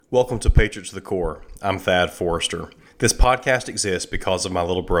Welcome to Patriot to the Core. I'm Thad Forrester. This podcast exists because of my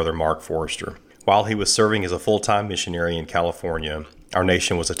little brother, Mark Forrester. While he was serving as a full-time missionary in California, our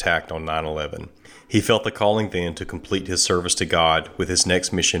nation was attacked on 9/11. He felt the calling then to complete his service to God, with his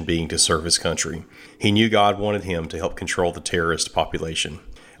next mission being to serve his country. He knew God wanted him to help control the terrorist population.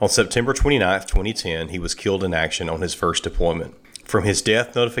 On September 29, 2010, he was killed in action on his first deployment. From his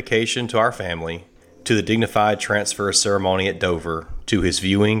death notification to our family, to the dignified transfer ceremony at Dover, to his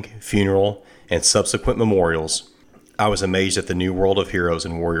viewing, funeral, and subsequent memorials, I was amazed at the new world of heroes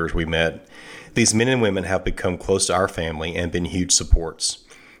and warriors we met. These men and women have become close to our family and been huge supports.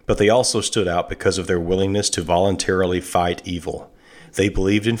 But they also stood out because of their willingness to voluntarily fight evil. They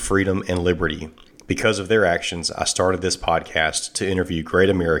believed in freedom and liberty. Because of their actions, I started this podcast to interview great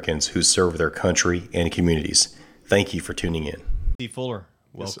Americans who serve their country and communities. Thank you for tuning in. Steve Fuller,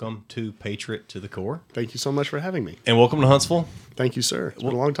 welcome to Patriot to the Core. Thank you so much for having me. And welcome to Huntsville. Thank you, sir. It's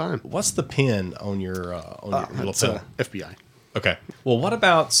been a long time. What's the pin on your little pen? FBI. Okay. Well, what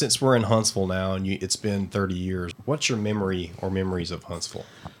about, since we're in Huntsville now and it's been 30 years, what's your memory or memories of Huntsville?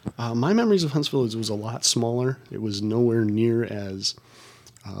 My memories of Huntsville was a lot smaller. It was nowhere near as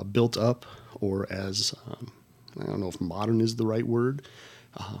built up or as, I don't know if modern is the right word,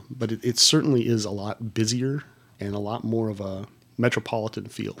 but it certainly is a lot busier and a lot more of a metropolitan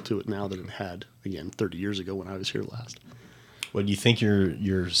feel to it now than it had, again, 30 years ago when I was here last. Well, do you think your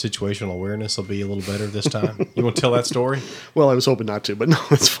situational awareness will be a little better this time? You want to tell that story? Well, I was hoping not to, but no,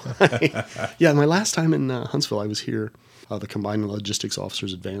 it's fine. Yeah, my last time in Huntsville, I was here, the Combined Logistics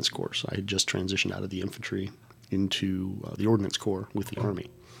Officers Advanced course. I had just transitioned out of the infantry into the Ordnance Corps with the Army.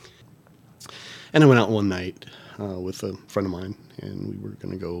 And I went out one night with a friend of mine, and we were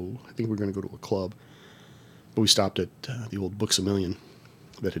going to go, I think we were going to go to a club, but we stopped at the old Books A Million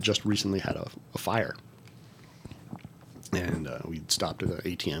that had just recently had a fire. And we stopped at an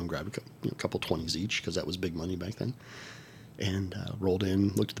ATM, grabbed a couple 20s each, because that was big money back then. And rolled in,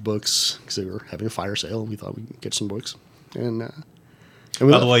 looked at the books, because they were having a fire sale, and we thought we'd get some books. And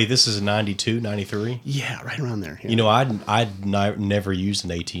by the way, this is 92, 93? Yeah, right around there. Yeah. You know, I'd never used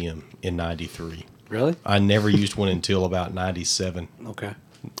an ATM in 93. Really? I never used one until about 97. Okay.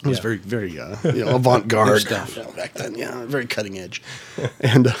 It was very, very avant-garde stuff back then. Yeah, very cutting edge.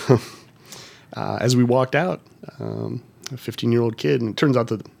 And as we walked out, a 15-year-old kid, and it turns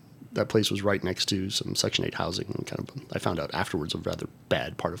out that place was right next to some Section 8 housing, and I found out afterwards, a rather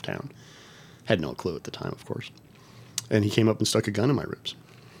bad part of town. Had no clue at the time, of course. And he came up and stuck a gun in my ribs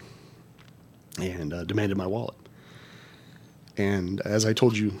and demanded my wallet. And as I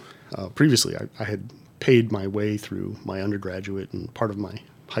told you previously, I had paid my way through my undergraduate and part of my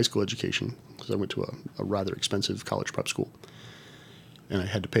high school education, because I went to a rather expensive college prep school. And I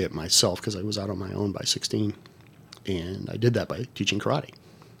had to pay it myself because I was out on my own by 16. And I did that by teaching karate.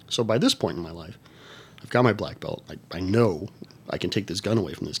 So by this point in my life, I've got my black belt. I know I can take this gun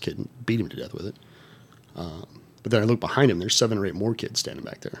away from this kid and beat him to death with it. But then I look behind him, there's 7 or 8 more kids standing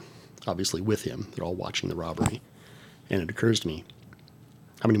back there, obviously with him. They're all watching the robbery. And it occurs to me,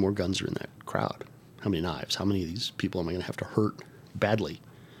 how many more guns are in that crowd? How many knives? How many of these people am I going to have to hurt badly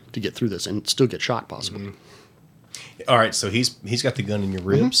to get through this and still get shot, possibly? Mm-hmm. All right, so he's got the gun in your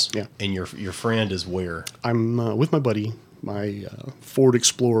ribs, yeah. And your friend is where? I'm with my buddy. My Ford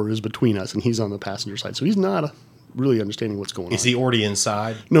Explorer is between us, and he's on the passenger side, so he's not really understanding what's going on. Is he already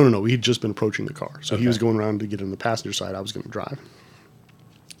inside? No. He'd just been approaching the car, so Okay. He was going around to get on the passenger side. I was going to drive,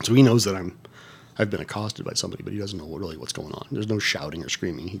 so he knows that I've been accosted by somebody, but he doesn't know really what's going on. There's no shouting or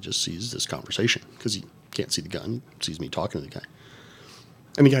screaming. He just sees this conversation because he can't see the gun. He sees me talking to the guy,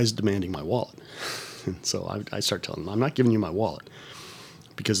 and the guy's demanding my wallet. And so I start telling him, I'm not giving you my wallet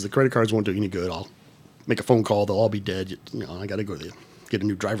because the credit cards won't do you any good. I'll make a phone call. They'll all be dead. I got to go get a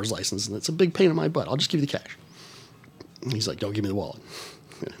new driver's license, and it's a big pain in my butt. I'll just give you the cash. And he's like, don't give me the wallet.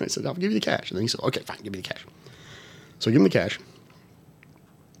 And I said, I'll give you the cash. And then he said, okay, fine, give me the cash. So I give him the cash.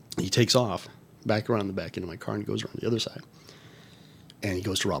 He takes off back around the back into my car and goes around the other side. And he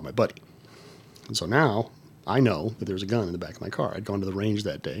goes to rob my buddy. And so now I know that there's a gun in the back of my car. I'd gone to the range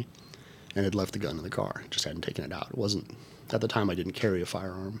that day and had left the gun in the car. Just hadn't taken it out. It wasn't, at the time I didn't carry a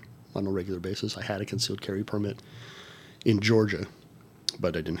firearm on a regular basis. I had a concealed carry permit in Georgia,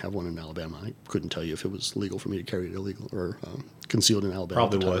 but I didn't have one in Alabama. I couldn't tell you if it was legal for me to carry it illegal or concealed in Alabama.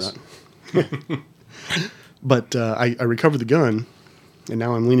 Probably was. But I recovered the gun, and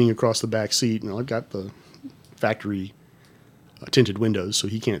now I'm leaning across the back seat, and I've got the factory tinted windows, so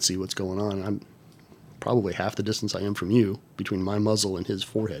he can't see what's going on. I'm probably half the distance I am from you, between my muzzle and his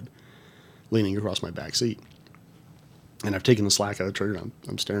forehead, leaning across my back seat. And I've taken the slack out of the trigger, and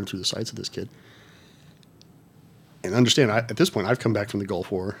I'm staring through the sights of this kid. And understand, at this point, I've come back from the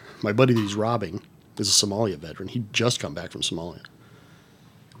Gulf War. My buddy that he's robbing is a Somalia veteran. He'd just come back from Somalia.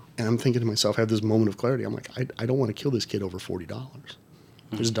 And I'm thinking to myself, I had this moment of clarity. I'm like, I don't want to kill this kid over $40.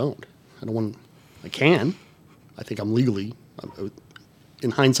 I just don't. I don't want. I can. I think I'm legally.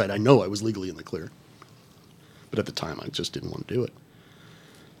 In hindsight, I know I was legally in the clear. But at the time, I just didn't want to do it.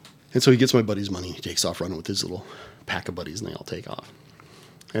 And so he gets my buddy's money. He takes off running with his little pack of buddies, and they all take off.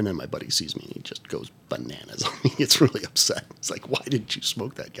 And then my buddy sees me, and he just goes bananas on me. He gets really upset. It's like, why didn't you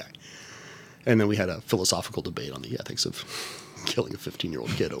smoke that guy? And then we had a philosophical debate on the ethics of killing a 15-year-old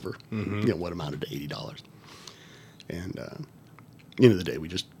kid over what amounted to $80. And at the end of the day, we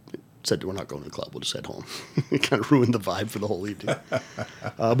just said, we're not going to the club. We'll just head home. It kind of ruined the vibe for the whole evening.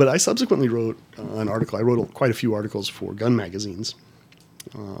 But I subsequently wrote an article. I wrote quite a few articles for gun magazines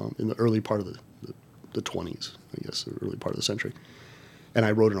in the early part of the 20s, I guess, the early part of the century. And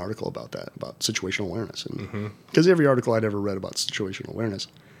I wrote an article about that, about situational awareness. And because every article I'd ever read about situational awareness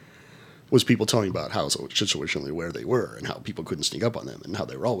was people telling about how situationally aware they were and how people couldn't sneak up on them and how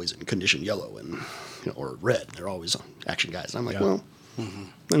they were always in condition yellow and or red. They're always action guys. And I'm like, well,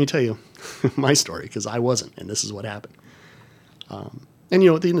 let me tell you my story, because I wasn't, and this is what happened. And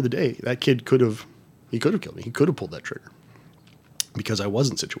at the end of the day, that kid could have killed me. He could have pulled that trigger because I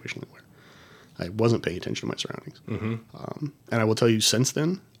wasn't situationally aware. I wasn't paying attention to my surroundings. And I will tell you, since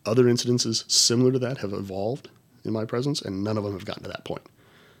then, other incidences similar to that have evolved in my presence, and none of them have gotten to that point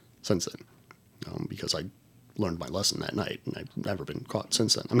since then, because I learned my lesson that night, and I've never been caught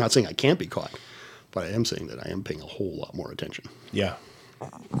since then. I'm not saying I can't be caught, but I am saying that I am paying a whole lot more attention. Yeah.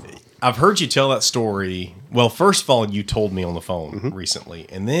 I've heard you tell that story. Well, first of all, you told me on the phone recently,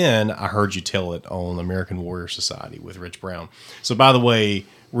 and then I heard you tell it on American Warrior Society with Rich Brown. So, by the way,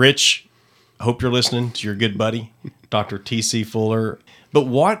 Rich, I hope you're listening to your good buddy, Dr. T.C. Fuller. But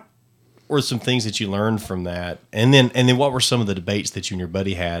what were some things that you learned from that? And then what were some of the debates that you and your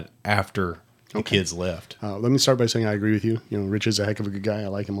buddy had after the kids left? Let me start by saying I agree with you. Rich is a heck of a good guy. I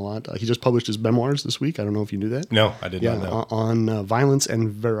like him a lot. He just published his memoirs this week. I don't know if you knew that. No, I did not know. On violence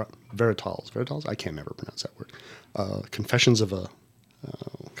and veritals. Veritals? I can't never pronounce that word. Confessions of a...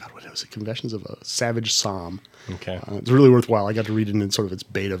 what was it? Confessions of a Savage Psalm. Okay. It's really worthwhile. I got to read it in sort of its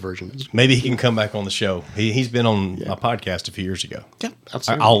beta version. Maybe he can come back on the show. He's been on a podcast a few years ago. Yeah,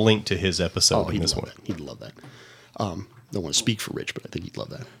 absolutely. I'll link to his episode in this one. That. He'd love that. Don't want to speak for Rich, but I think he'd love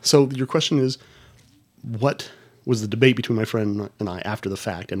that. So your question is, what was the debate between my friend and I after the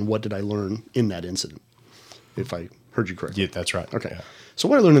fact, and what did I learn in that incident, if I heard you correctly? Yeah, that's right. Okay. Yeah. So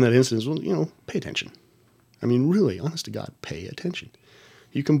what I learned in that incident is, pay attention. I mean, really, honest to God, pay attention.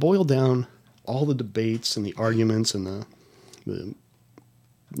 You can boil down all the debates and the arguments and the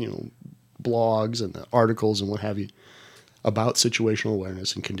blogs and the articles and what have you about situational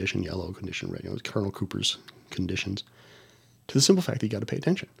awareness and condition yellow, condition red, Colonel Cooper's conditions, to the simple fact that you got to pay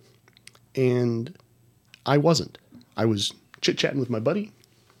attention. And I wasn't. I was chit-chatting with my buddy,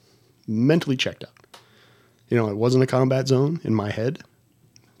 mentally checked out. It wasn't a combat zone in my head.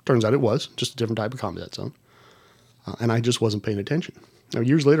 Turns out it was, just a different type of combat zone. And I just wasn't paying attention. Now,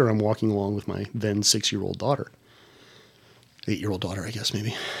 years later, I'm walking along with my then 6-year-old daughter, 8-year-old daughter, I guess,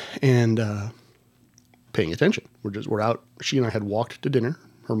 maybe, and paying attention. We're out. She and I had walked to dinner.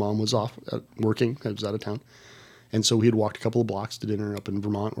 Her mom was off working. I was out of town. And so we had walked a couple of blocks to dinner up in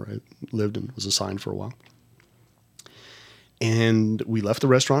Vermont, where I lived and was assigned for a while. And we left the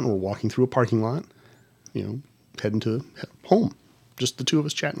restaurant and we're walking through a parking lot, heading to home. Just the two of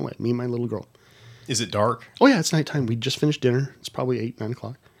us chatting away, me and my little girl. Is it dark? Oh, yeah, it's nighttime. We just finished dinner. It's probably 8, 9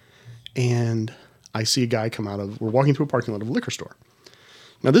 o'clock. And I see a guy come we're walking through a parking lot of a liquor store.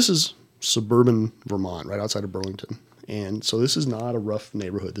 Now, this is suburban Vermont, right outside of Burlington. And so this is not a rough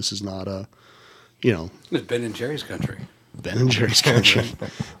neighborhood. This is not a, It's Ben and Jerry's country. Ben and Jerry's country.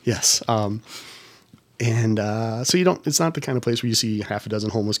 Yes. So it's not the kind of place where you see half a dozen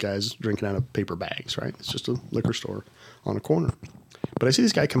homeless guys drinking out of paper bags, right? It's just a liquor store on a corner. But I see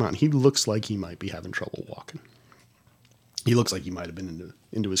this guy come out, and he looks like he might be having trouble walking. He looks like he might have been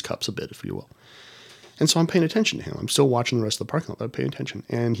into his cups a bit, if you will. And so I'm paying attention to him. I'm still watching the rest of the parking lot, but I'm paying attention.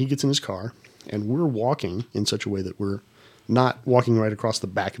 And he gets in his car, and we're walking in such a way that we're not walking right across the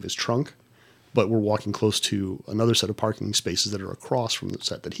back of his trunk, but we're walking close to another set of parking spaces that are across from the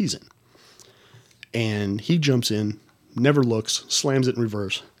set that he's in. And he jumps in, never looks, slams it in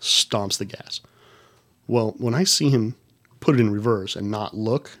reverse, stomps the gas. Well, when I see him put it in reverse and not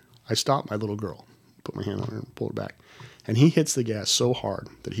look, I stop my little girl, put my hand on her and pull her back. And he hits the gas so hard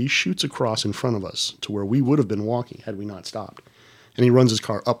that he shoots across in front of us to where we would have been walking had we not stopped. And he runs his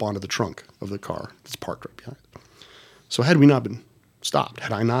car up onto the trunk of the car that's parked right behind it. So had we not been stopped,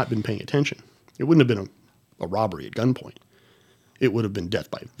 had I not been paying attention, it wouldn't have been a robbery at gunpoint. It would have been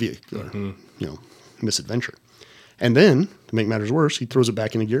death by vehicle, or, misadventure. And then, to make matters worse, he throws it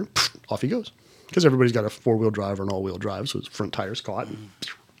back into gear, off he goes. Because everybody's got a four-wheel drive or an all-wheel drive, so his front tire's caught. And,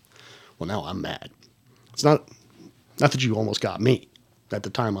 well, now I'm mad. It's not that you almost got me. At the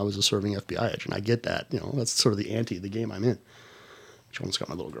time, I was a serving FBI agent. I get that. That's sort of the ante of the game I'm in. But you almost got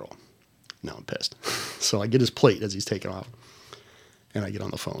my little girl. Now I'm pissed. So I get his plate as he's taking off. And I get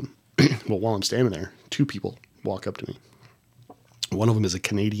on the phone. Well, while I'm standing there, two people walk up to me. One of them is a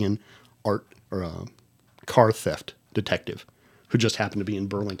Canadian car theft detective who just happened to be in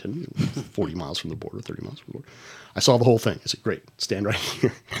Burlington, 40 miles from the border, 30 miles from the border. I saw the whole thing. I said, great, stand right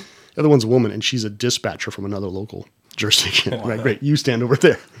here. The other one's a woman, and she's a dispatcher from another local jurisdiction. Wow. Right, great, you stand over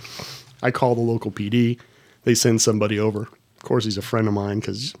there. I call the local PD. They send somebody over. Of course, he's a friend of mine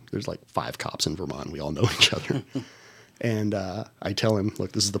because there's like 5 cops in Vermont. We all know each other. And I tell him,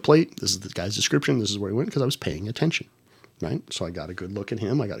 look, this is the plate. This is the guy's description. This is where he went, because I was paying attention. Right? So I got a good look at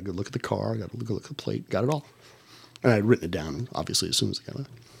him. I got a good look at the car. I got a good look at the plate. Got it all. And I had written it down, obviously, as soon as I got it.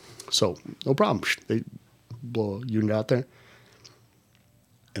 So, no problem. They blow a unit out there.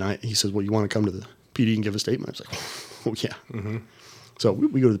 And he says, well, you want to come to the PD and give a statement? I was like, oh, yeah. Mm-hmm. So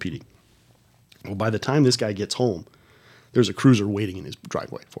we go to the PD. Well, by the time this guy gets home, there's a cruiser waiting in his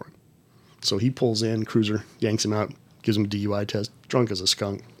driveway for him. So he pulls in, cruiser, yanks him out, gives him a DUI test, drunk as a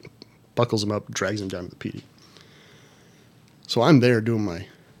skunk, buckles him up, drags him down to the PD. So I'm there doing my,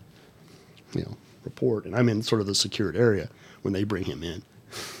 report, and I'm in sort of the secured area when they bring him in.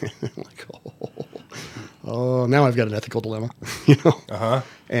 I'm like, oh, now I've got an ethical dilemma, Uh-huh.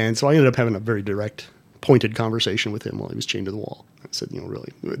 And so I ended up having a very direct, pointed conversation with him while he was chained to the wall. I said,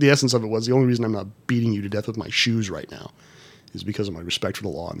 really, the essence of it was the only reason I'm not beating you to death with my shoes right now is because of my respect for the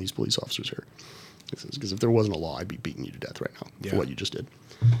law and these police officers here. Because if there wasn't a law, I'd be beating you to death right now for what you just did.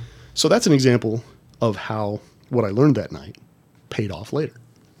 So that's an example of how what I learned that night paid off later.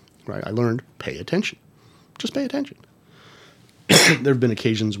 Right? I learned pay attention. Just pay attention. There have been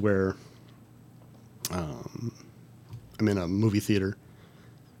occasions where I'm in a movie theater,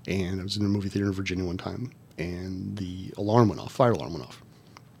 and I was in a movie theater in Virginia one time, and the alarm went off, fire alarm went off.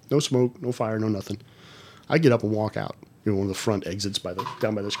 No smoke, no fire, no nothing. I get up and walk out, one of the front exits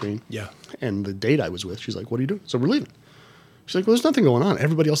down by the screen. Yeah. And the date I was with, she's like, what are you doing? So we're leaving. She's like, well, there's nothing going on.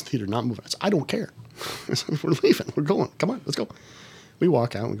 Everybody else in the theater not moving. I said, I don't care. We're leaving. We're going. Come on, let's go. We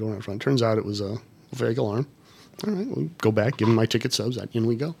walk out and we go around front. Turns out it was a fake alarm. All right, we go back, give them my ticket subs, in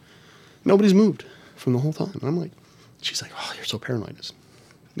we go. Nobody's moved from the whole time. And I'm like, she's like, oh, you're so paranoid. I said,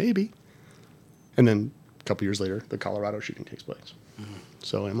 maybe. And then a couple years later, the Colorado shooting takes place. Mm-hmm.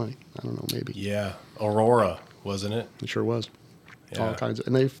 So am I? I don't know, maybe. Yeah, Aurora, wasn't it? It sure was. Yeah. All kinds of,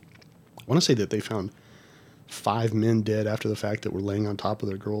 and I want to say that they found 5 men dead after the fact that were laying on top of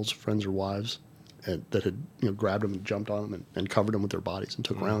their girls' friends or wives. That had grabbed them and jumped on them and covered them with their bodies and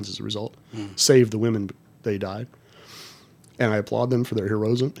took rounds as a result. Saved the women, but they died. And I applaud them for their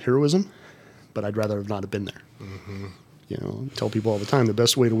heroism, but I'd rather have not have been there. Mm-hmm. Tell people all the time the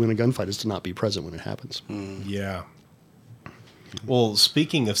best way to win a gunfight is to not be present when it happens. Yeah. Well,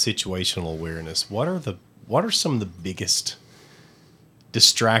 speaking of situational awareness, what are some of the biggest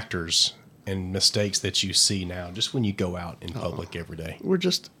distractors and mistakes that you see now, just when you go out in public every day?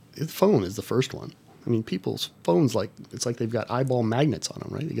 The phone is the first one. I mean, people's phones, it's like they've got eyeball magnets on them,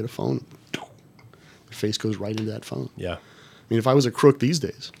 right? They get a phone, their face goes right into that phone. Yeah. I mean, if I was a crook these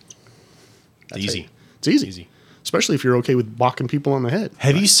days, it's easy. It's easy. Especially if you're okay with bonking people on the head.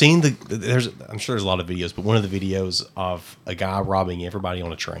 Have you seen I'm sure there's a lot of videos, but one of the videos of a guy robbing everybody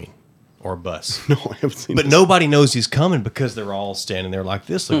on a train or a bus. No, I haven't seen But nobody knows he's coming because they're all standing there like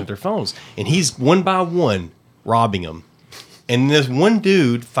this, looking at their phones. And he's one by one robbing them. And this one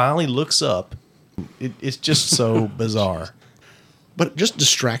dude finally looks up. It's just so bizarre. But just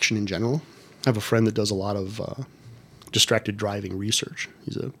distraction in general. I have a friend that does a lot of distracted driving research.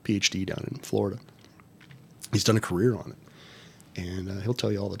 He's a PhD down in Florida. He's done a career on it. And he'll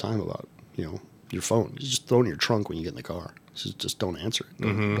tell you all the time about, your phone. You just throw it in your trunk when you get in the car. He says, just don't answer it.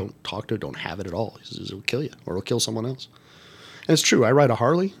 Don't talk to it. Don't have it at all. He says, it'll kill you or it'll kill someone else. And it's true. I ride a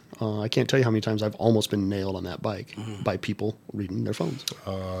Harley. I can't tell you how many times I've almost been nailed on that bike by people reading their phones.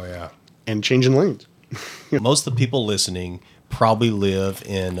 Oh, yeah. And changing lanes. Most of the people listening probably live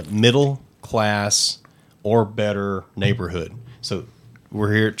in middle class or better neighborhood. So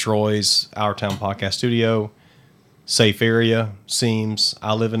we're here at Troy's Our Town Podcast Studio. Safe area, seems.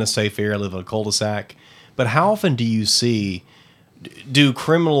 I live in a safe area. I live in a cul-de-sac. But how often do you see, do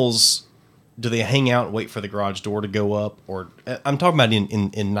criminals, do they hang out and wait for the garage door to go up? Or I'm talking about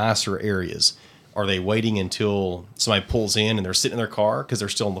in nicer areas. Are they waiting until somebody pulls in and they're sitting in their car because they're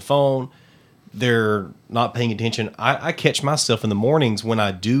still on the phone? they're not paying attention. I catch myself in the mornings when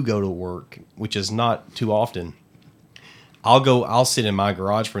I do go to work, which is not too often. I'll sit in my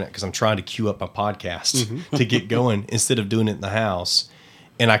garage for a minute because I'm trying to queue up my podcast to get going instead of doing it in the house.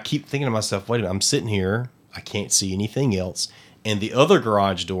 And I keep thinking to myself, wait a minute, I'm sitting here. I can't see anything else. And the other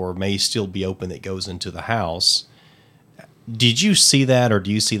garage door may still be open that goes into the house. Did you see that, or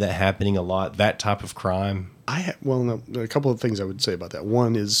do you see that happening a lot, that type of crime? No, a couple of things I would say about that.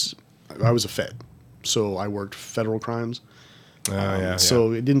 One is I was a Fed, so I worked federal crimes.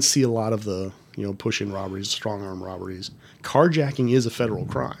 So it didn't see a lot of the push-in robberies, strong arm robberies. Carjacking is a federal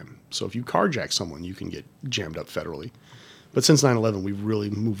crime. So if you carjack someone, you can get jammed up federally. But since 9/11, we've really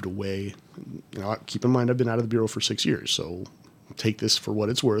moved away. Keep in mind, I've been out of the Bureau for 6 years, so take this for what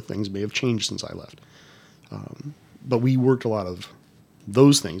it's worth. Things may have changed since I left. But we worked a lot of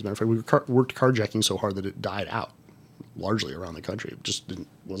those things. Matter of fact, we worked carjacking so hard that it died out largely around the country. It just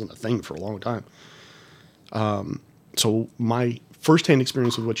wasn't a thing for a long time. So my firsthand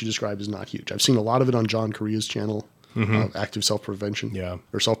experience with what you described is not huge. I've seen a lot of it on John Correa's channel, Active Self-Prevention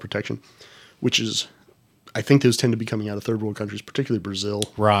or Self-Protection, which is, I think those tend to be coming out of third world countries, particularly Brazil,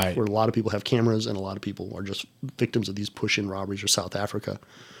 right, where a lot of people have cameras and a lot of people are just victims of these push-in robberies, or South Africa,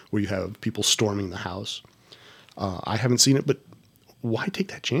 where you have people storming the house. I haven't seen it, but why take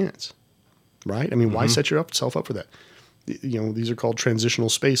that chance, right? I mean, why set yourself up for that? These are called transitional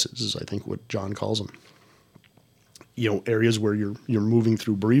spaces, is I think what John calls them. Areas where you're moving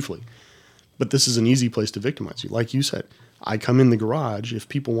through briefly. But this is an easy place to victimize you. Like you said, I come in the garage. If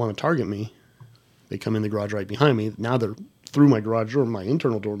people want to target me, they come in the garage right behind me. Now they're through my garage door. My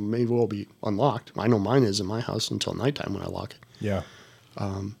internal door may well be unlocked. I know mine is in my house until nighttime when I lock it. Yeah.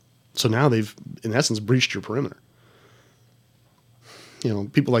 So now they've, in essence, breached your perimeter.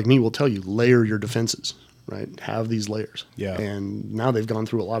 People like me will tell you, layer your defenses, right? Have these layers. Yeah. And now they've gone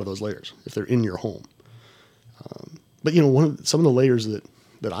through a lot of those layers if they're in your home. But some of the layers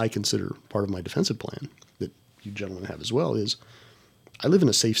that I consider part of my defensive plan that you gentlemen have as well is I live in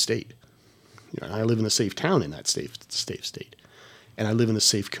a safe state. And I live in a safe town in that safe state. And I live in a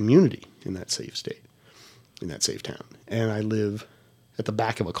safe community in that safe state, in that safe town. And I live at the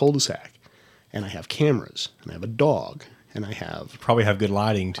back of a cul-de-sac. And I have cameras. And I have a dog. And I have... Probably have good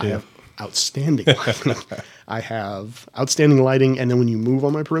lighting, too. I have outstanding lighting. I have outstanding lighting. And then when you move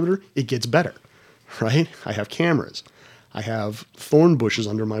on my perimeter, it gets better, right? I have cameras. I have thorn bushes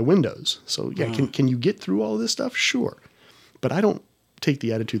under my windows. So, can you get through all of this stuff? Sure. But I don't take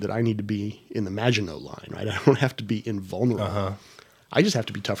the attitude that I need to be in the Maginot Line, right? I don't have to be invulnerable. I just have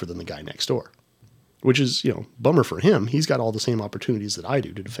to be tougher than the guy next door, which is, bummer for him. He's got all the same opportunities that I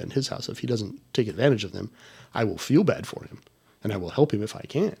do to defend his house. If he doesn't take advantage of them, I will feel bad for him, and I will help him if I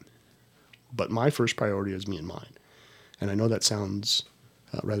can. But my first priority is me and mine. And I know that sounds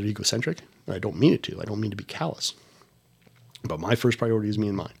rather egocentric, and I don't mean it to. I don't mean to be callous. But my first priority is me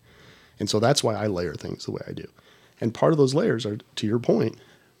and mine. And so that's why I layer things the way I do. And part of those layers are, to your point,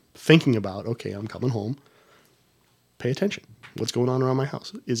 thinking about, okay, I'm coming home. Pay attention. What's going on around my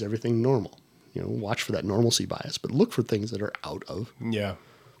house? Is everything normal? Watch for that normalcy bias, but look for things that are out of the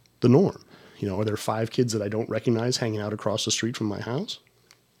norm. Are there 5 kids that I don't recognize hanging out across the street from my house?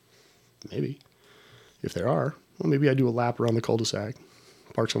 Maybe. If there are, well, maybe I do a lap around the cul-de-sac,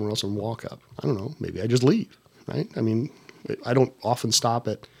 park somewhere else and walk up. I don't know. Maybe I just leave, right? I mean, I don't often stop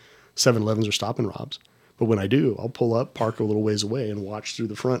at 7-Elevens or Stop and Robs. But when I do, I'll pull up, park a little ways away, and watch through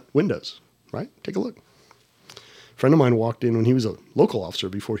the front windows, right? Take a look. A friend of mine walked in when he was a local officer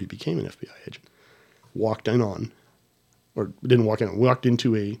before he became an FBI agent. Walked into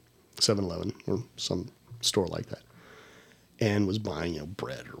a 7-Eleven or some store like that and was buying,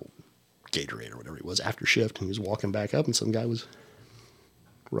 bread or Gatorade or whatever it was after shift. And he was walking back up and some guy was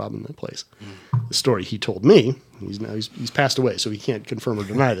robbing that place. The story he told me, he's passed away, so he can't confirm or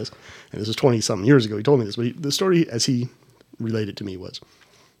deny this. And this was 20-something years ago. He told me this, but the story as he related to me was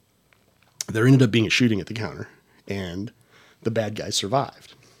there ended up being a shooting at the counter, and the bad guy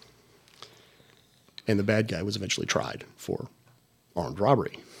survived. And the bad guy was eventually tried for armed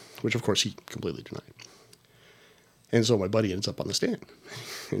robbery, which of course he completely denied. And so my buddy ends up on the stand,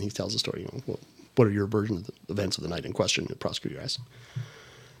 and he tells the story. Well, what are your version of the events of the night in question? The prosecutor asked him.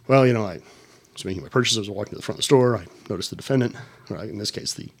 Well, I was making my purchases. I was walking to the front of the store. I noticed the defendant, or in this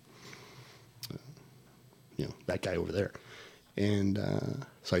case, that guy over there. And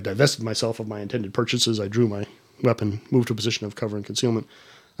so I divested myself of my intended purchases. I drew my weapon, moved to a position of cover and concealment,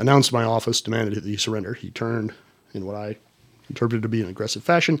 announced my office, demanded that he surrender. He turned in what I interpreted to be an aggressive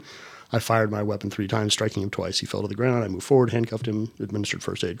fashion. I fired my weapon 3 times, striking him twice. He fell to the ground. I moved forward, handcuffed him, administered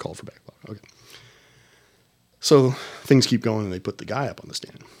first aid, called for backup. Okay. So things keep going, and they put the guy up on the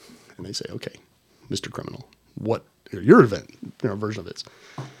stand. And they say, okay, Mr. Criminal? What your version of it?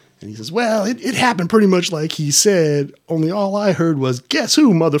 And he says, well, it happened pretty much like he said, only all I heard was, guess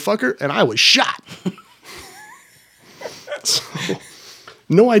who, motherfucker? And I was shot. So,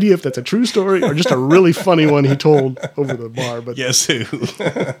 no idea if that's a true story or just a really funny one he told over the bar. But Guess who?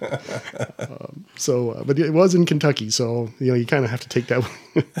 but it was in Kentucky, so you kind of have to take that.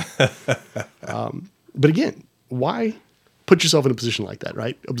 But again, why put yourself in a position like that,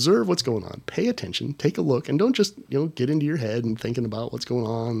 right? Observe what's going on. Pay attention. Take a look. And don't just, get into your head and thinking about what's going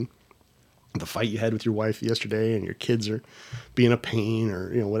on. The fight you had with your wife yesterday and your kids are being a pain or,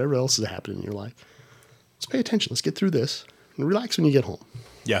 whatever else is happening in your life. Let's pay attention. Let's get through this and relax when you get home.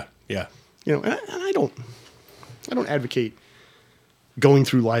 Yeah, yeah. And I don't advocate going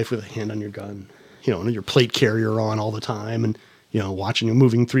through life with a hand on your gun, and your plate carrier on all the time and, watching you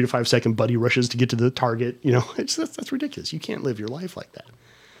moving 3 to 5 second buddy rushes to get to the target. That's ridiculous. You can't live your life like that.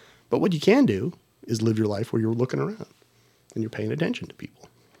 But what you can do is live your life where you're looking around and you're paying attention to people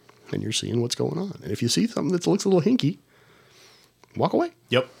and you're seeing what's going on. And if you see something that looks a little hinky, walk away.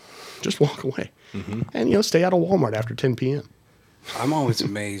 Yep. Just walk away. Mm-hmm. And, stay out of Walmart after 10 p.m. I'm always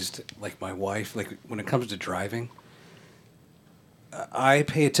amazed, like my wife, like when it comes to driving, I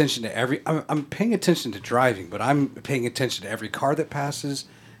pay attention to I'm paying attention to driving, but I'm paying attention to every car that passes,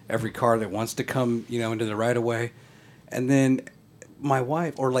 every car that wants to come, into the right of way. And then my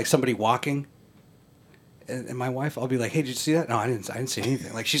wife, or like somebody walking, and my wife, I'll be like, hey, did you see that? No, I didn't see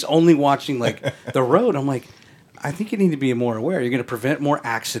anything. Like she's only watching like the road. I'm like, I think you need to be more aware. You're going to prevent more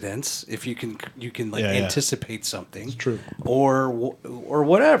accidents if you can anticipate something. It's true. Or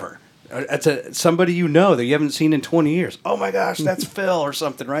whatever. It's somebody that you haven't seen in 20 years. Oh my gosh, that's Phil or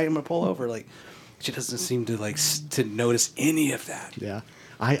something, right? I'm going to pull over. Like, she doesn't seem to to notice any of that. Yeah.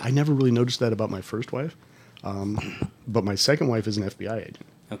 I never really noticed that about my first wife. But my second wife is an FBI agent.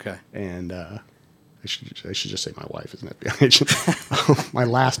 Okay. And I should just say my wife is an FBI agent. My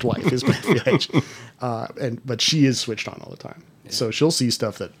last wife is an FBI agent. But she is switched on all the time. Yeah. So she'll see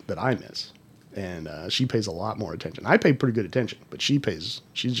stuff that I miss. And she pays a lot more attention. I pay pretty good attention, but she's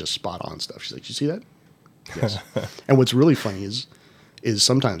just spot on stuff. She's like, you see that? Yes. And what's really funny is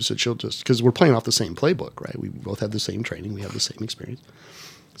sometimes that she'll just, because we're playing off the same playbook, right? We both have the same training. We have the same experience.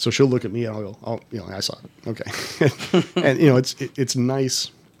 So she'll look at me and I'll go, I saw it. Okay. And, it's nice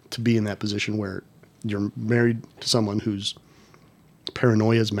to be in that position where you're married to someone whose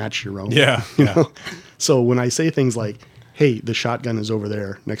paranoias match your own. Yeah. You know? So when I say things like, hey, the shotgun is over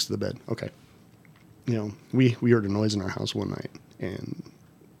there next to the bed. Okay. We heard a noise in our house one night, and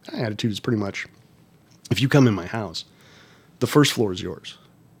my attitude is pretty much, if you come in my house, the first floor is yours.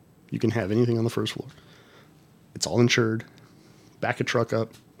 You can have anything on the first floor. It's all insured. Back a truck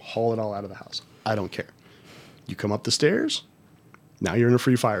up, haul it all out of the house. I don't care. You come up the stairs, now you're in a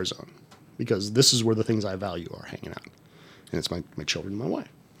free fire zone, because this is where the things I value are hanging out. And it's my children and my wife.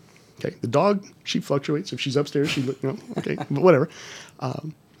 Okay. The dog, she fluctuates. If she's upstairs, okay, but whatever.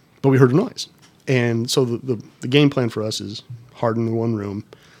 But we heard a noise. And so the game plan for us is harden the one room.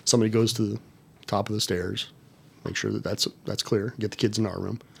 Somebody goes to the top of the stairs, make sure that's clear, get the kids in our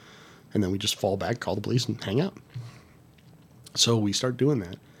room. And then we just fall back, call the police, and hang out. So we start doing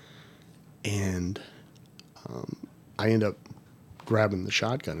that. And I end up grabbing the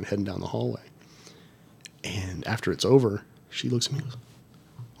shotgun and heading down the hallway. And after it's over, she looks at me and goes,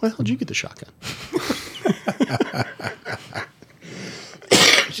 why the hell did you get the shotgun?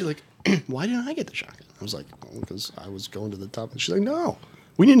 She's like, why didn't I get the shotgun? I was like, because I was going to the top. And she's like, no,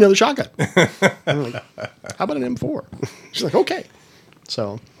 we need another shotgun. I'm like, how about an M4? She's like, okay.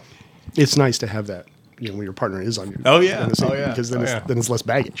 So it's nice to have that, when your partner is on your because then it's less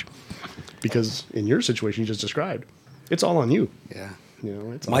baggage. Because in your situation you just described, it's all on you. Yeah.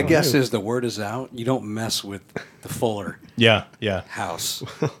 It's my guess is the word is out. You don't mess with the Fuller house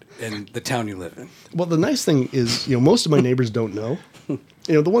in the town you live in. Well, the nice thing is, most of my neighbors don't know.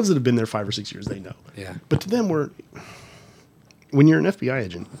 The ones that have been there 5 or 6 years, they know. Yeah. But to them, when you're an FBI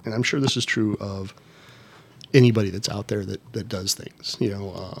agent, and I'm sure this is true of anybody that's out there that does things,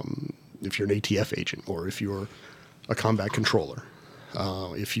 if you're an ATF agent or if you're a combat controller,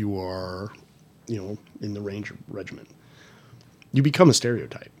 if you are, in the Ranger Regiment, you become a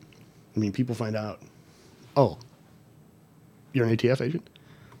stereotype. I mean, people find out, oh, you're an ATF agent?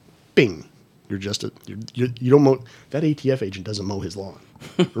 Bing. You're just you don't mow, that ATF agent doesn't mow his lawn,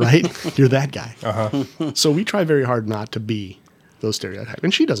 right? You're that guy. Uh-huh. So we try very hard not to be those stereotypes.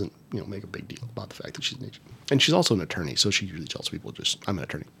 And she doesn't, make a big deal about the fact that she's an agent. And she's also an attorney, so she usually tells people I'm an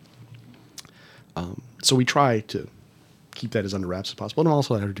attorney. So we try to keep that as under wraps as possible. And I'm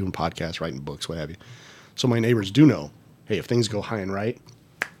also out here doing podcasts, writing books, what have you. So my neighbors do know, hey, if things go high and right,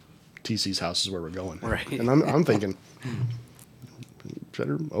 TC's house is where we're going. Right. And I'm thinking,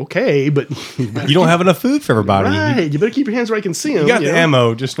 better, okay, but You don't have enough food for everybody. right, you better keep your hands where I can see them. You got the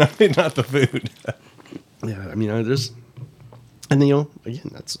ammo, just not the food. Yeah, I mean, there's, and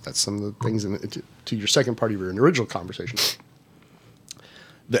again, that's some of the things to your second part of your original conversation.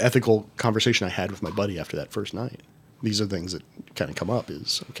 The ethical conversation I had with my buddy after that first night. These are things that kind of come up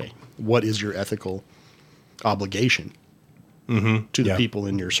is, okay, what is your ethical obligation to the people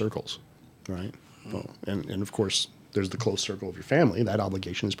in your circles, right? Well, and of course, there's the close circle of your family. That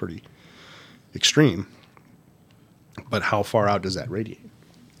obligation is pretty extreme. But how far out does that radiate?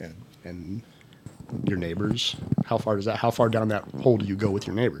 And your neighbors, how far down that hole do you go with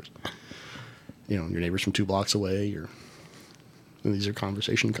your neighbors? Your neighbors from 2 blocks away, and these are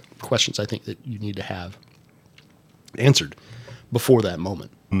questions I think that you need to have answered before that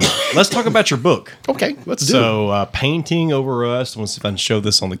moment. Let's talk about your book. Okay, let's do it. So, Painting Over Us. Let's see if I can show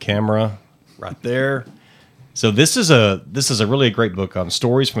this on the camera right there. So this is a really a great book on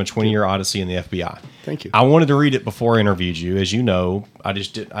stories from a 20-year odyssey in the FBI. Thank you. I wanted to read it before I interviewed you. As you know,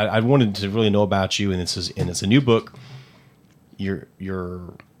 I wanted to really know about you, and it's a new book.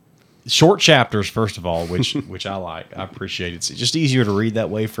 Your short chapters, first of all, which I like. I appreciate it. It's just easier to read that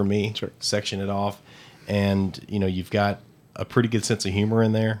way for me. Sure. Section it off, and you've got a pretty good sense of humor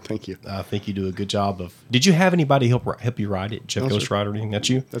in there. Thank you. I think you do a good job of. Did you have anybody help you write it? Jeff No, sir. Ghostwriter or anything? That's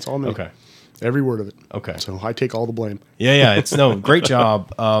you? That's all me. Okay. Every word of it. Okay. So I take all the blame. Yeah. It's great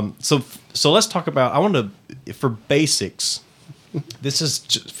job. So let's talk about. I want to for basics. This is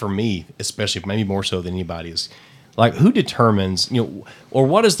just, for me, especially maybe more so than anybody is. Like, who determines, or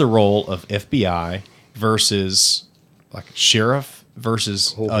what is the role of FBI versus like sheriff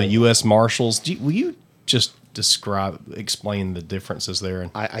versus U.S. Marshals? Will you just explain the differences there?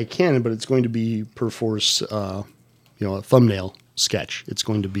 I can, but it's going to be perforce, a thumbnail sketch. It's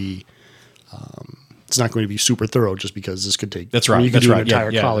going to be, it's not going to be super thorough just because this could take. That's right. You could That's do right. an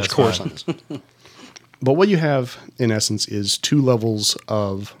entire Yeah, college that's course fine. on this. But what you have, in essence, is 2 levels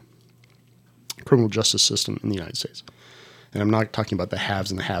of criminal justice system in the United States. And I'm not talking about the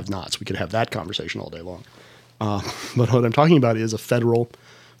haves and the have-nots. We could have that conversation all day long. But what I'm talking about is a federal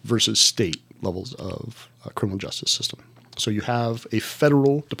versus state levels of criminal justice system. So you have a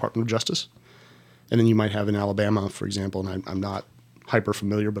federal Department of Justice, and then you might have in Alabama, for example, and I'm not hyper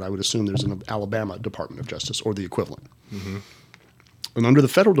familiar, but I would assume there's an Alabama Department of Justice or the equivalent. Mm-hmm. And under the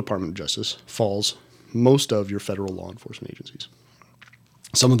federal Department of Justice falls most of your federal law enforcement agencies.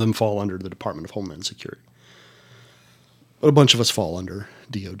 Some of them fall under the Department of Homeland Security. But a bunch of us fall under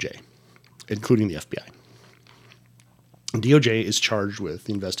DOJ, including the FBI. And DOJ is charged with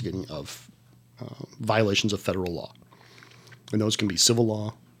the investigating of violations of federal law. And those can be civil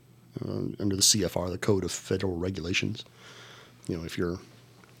law under the CFR, the Code of Federal Regulations. If you're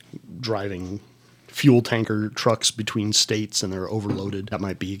driving fuel tanker trucks between states and they're overloaded, that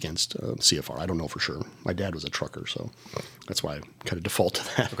might be against CFR. I don't know for sure. My dad was a trucker, so that's why I kind of default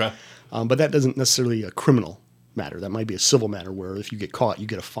to that. Okay. But that doesn't necessarily a criminal matter. That might be a civil matter where if you get caught, you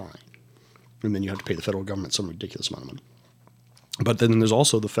get a fine. And then you have to pay the federal government some ridiculous amount of money. But then there's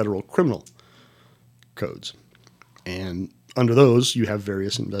also the federal criminal codes. And under those, you have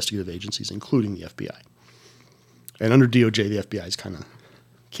various investigative agencies, including the FBI. And under DOJ, the FBI is kind of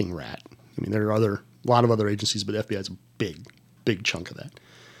king rat. I mean, there are a lot of other agencies, but the FBI is a big chunk of that.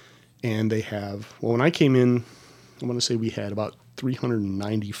 And they have, when I came in, I want to say we had about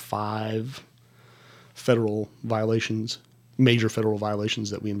 395 federal violations, major federal violations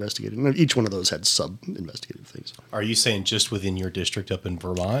that we investigated. And each one of those had sub-investigative things. Are you saying just within your district up in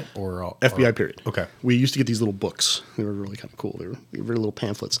Vermont or FBI period. Okay. We used to get these little books. They were really kind of cool. They were very little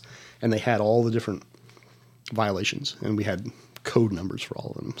pamphlets. And they had all the different violations. And we had code numbers for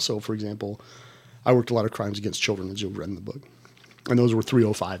all of them. So, for example, I worked a lot of crimes against children, as you'll read in the book. And those were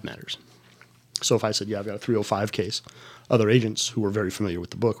 305 matters. So if I said, I've got a 305 case, other agents who were very familiar with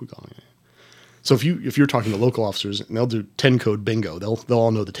the book would go, yeah. So if you're talking to local officers and they'll do 10 code bingo, they'll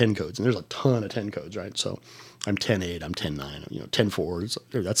all know the 10 codes, and there's a ton of 10 codes, right? So I'm 10-8, I'm 10-9,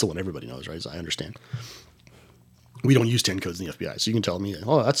 10-4. That's the one everybody knows, right? As I understand. We don't use 10 codes in the FBI, so you can tell me, that's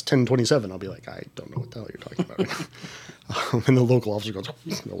 1027. I'll be like, I don't know what the hell you're talking about right now. And the local officer goes,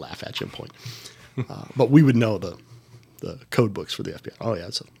 they'll laugh at you and point. But we would know the code books for the FBI. Oh, yeah,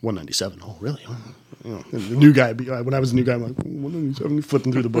 it's a 197. Oh, really? And the new guy, when I was a new guy, I'm like, 197,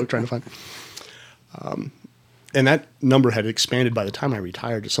 flipping through the book trying to find. And that number had expanded by the time I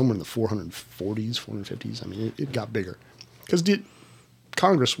retired to somewhere in the 440s, 450s. I mean, it got bigger. Because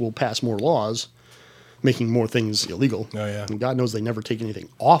Congress will pass more laws making more things illegal. Oh, yeah. And God knows they never take anything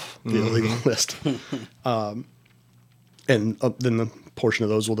off the illegal list. And then the portion of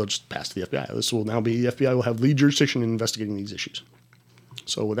those will just pass to the FBI. This will now be the FBI will have lead jurisdiction in investigating these issues.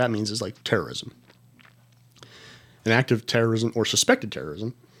 So what that means is like terrorism. An act of terrorism or suspected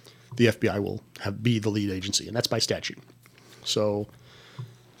terrorism, the FBI will be the lead agency, and that's by statute. So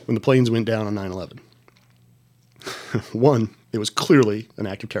when the planes went down on 9/11, one, it was clearly an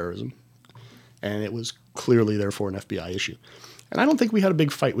act of terrorism, and it was clearly, therefore, an FBI issue. And I don't think we had a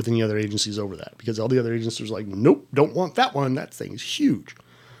big fight with any other agencies over that, because all the other agencies were like, nope, don't want that one. That thing is huge.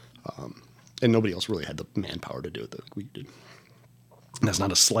 And nobody else really had the manpower to do it like we did. And that's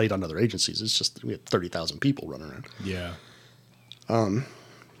not a slight on other agencies. It's just we had 30,000 people running around. Yeah.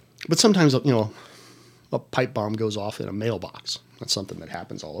 But sometimes, a pipe bomb goes off in a mailbox. That's something that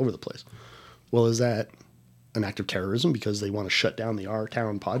happens all over the place. Well, is that an act of terrorism because they want to shut down the Our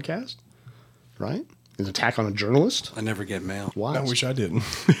Town podcast? Right? An attack on a journalist? I never get mail. Why? I wish I didn't.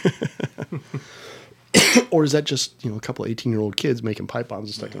 Or is that just, a couple of 18-year-old kids making pipe bombs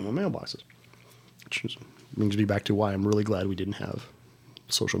and sticking them in mailboxes? Which brings me back to why I'm really glad we didn't have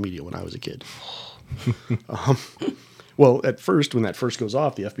social media when I was a kid. Well, at first, when that first goes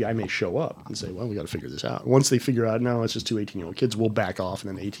off, the FBI may show up and say, well, we got to figure this out. Once they figure out, no, it's just two 18-year-old kids, we'll back off,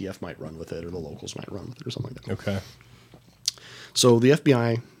 and then ATF might run with it, or the locals might run with it, or something like that. Okay. So the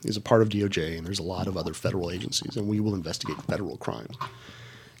FBI is a part of DOJ, and there's a lot of other federal agencies, and we will investigate federal crimes.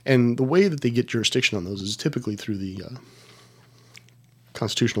 And the way that they get jurisdiction on those is typically through the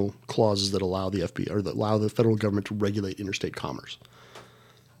constitutional clauses that allow the FBI, or that allow the federal government to regulate interstate commerce.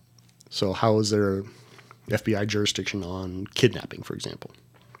 So how is there FBI jurisdiction on kidnapping, for example?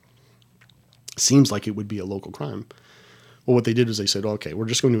 Seems like it would be a local crime. Well, what they did is they said, okay, we're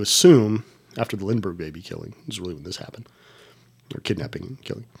just going to assume, after the Lindbergh baby killing, is really when this happened, or kidnapping and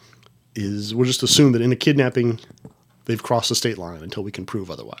killing, is we'll just assume that in a kidnapping, they've crossed the state line until we can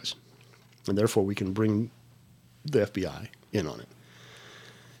prove otherwise. And therefore, we can bring the FBI in on it.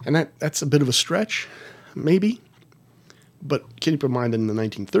 And that's a bit of a stretch, maybe. But keep in mind that in the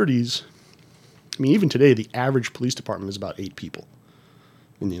 1930s, even today, the average police department is about 8 people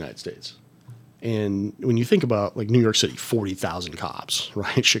in the United States. And when you think about, like, New York City, 40,000 cops,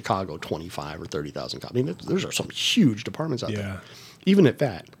 right? Chicago, 25 or 30,000 cops. Those are some huge departments out there. Even at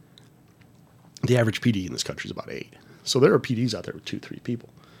that, the average PD in this country is about 8. So there are PDs out there with 2-3 people.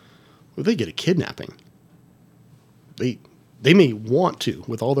 If they get a kidnapping, they may want to,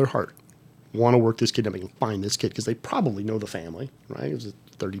 with all their heart, want to work this kidnapping and find this kid because they probably know the family, right? There's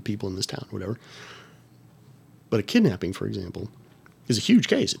 30 people in this town, whatever. But a kidnapping, for example, is a huge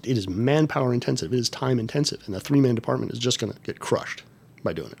case. It is manpower intensive. It is time intensive. And the 3-man department is just going to get crushed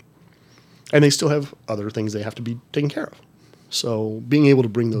by doing it. And they still have other things they have to be taken care of. So being able to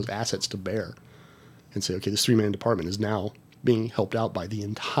bring those assets to bear and say, okay, this 3-man department is now being helped out by the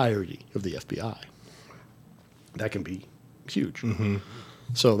entirety of the FBI, that can be huge. Mm-hmm.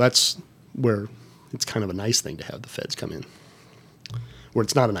 So that's where it's kind of a nice thing to have the feds come in. Where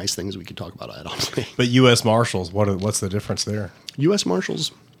it's not a nice thing, as we could talk about add-ons today. But U.S. Marshals, what's the difference there? U.S.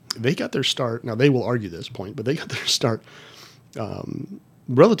 Marshals, they got their start. Now, they will argue this point, but they got their start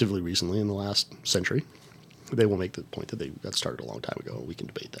relatively recently in the last century. They will make the point that they got started a long time ago. We can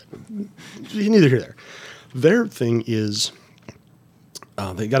debate that. Neither here nor there. Their thing is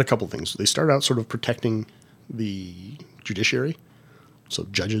they got a couple of things. They start out sort of protecting the judiciary, so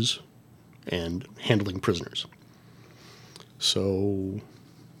judges, and handling prisoners. So,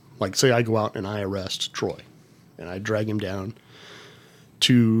 like, say I go out and I arrest Troy, and I drag him down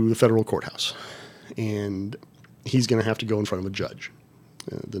to the federal courthouse, and he's going to have to go in front of a judge,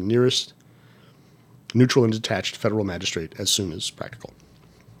 the nearest neutral and detached federal magistrate as soon as practical.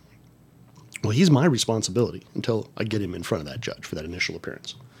 Well, he's my responsibility until I get him in front of that judge for that initial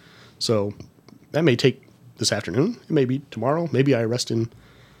appearance. So that may take this afternoon. It may be tomorrow. Maybe I arrest him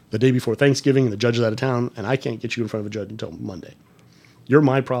the day before Thanksgiving and the judge is out of town, and I can't get you in front of a judge until Monday. You're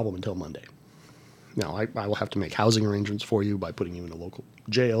my problem until Monday. Now, I will have to make housing arrangements for you by putting you in a local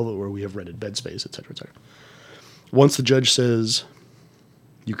jail where we have rented bed space, et cetera, et cetera. Once the judge says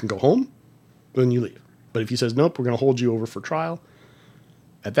you can go home, then you leave. But if he says, nope, we're going to hold you over for trial,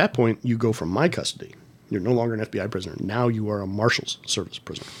 at that point, you go from my custody. You're no longer an FBI prisoner. Now you are a Marshal's Service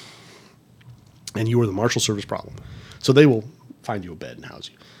prisoner. And you are the Marshal Service problem. So they will find you a bed and house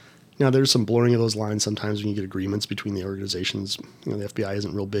you. Now, there's some blurring of those lines sometimes when you get agreements between the organizations. The FBI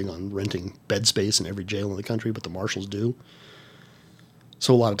isn't real big on renting bed space in every jail in the country, but the marshals do.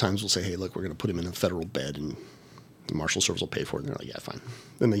 So a lot of times we'll say, hey, look, we're going to put him in a federal bed, and the Marshal Service will pay for it. And they're like, yeah, fine.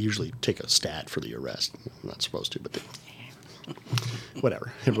 Then they usually take a stat for the arrest. I'm not supposed to, but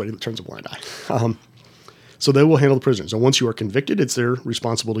whatever. Everybody turns a blind eye. So they will handle the prisoners. And once you are convicted, it's their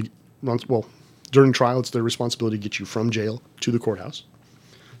responsibility. Well, During trial, it's their responsibility to get you from jail to the courthouse.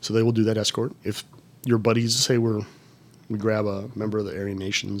 So they will do that escort. If your buddies say we grab a member of the Aryan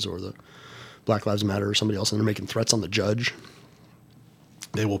Nations or the Black Lives Matter or somebody else and they're making threats on the judge,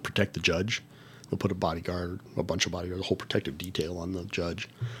 they will protect the judge. They'll put a bodyguard, a bunch of bodyguards, a whole protective detail on the judge.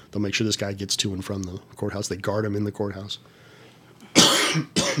 They'll make sure this guy gets to and from the courthouse. They guard him in the courthouse.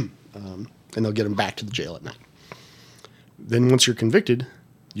 And they'll get him back to the jail at night. Then once you're convicted,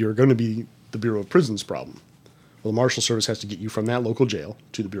 you're going to be the Bureau of Prisons problem. Well, the Marshal Service has to get you from that local jail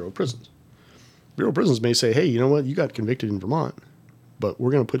to the Bureau of Prisons. Bureau of Prisons may say, hey, you know what? You got convicted in Vermont, but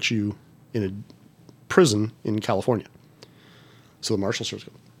we're going to put you in a prison in California. So the Marshal Service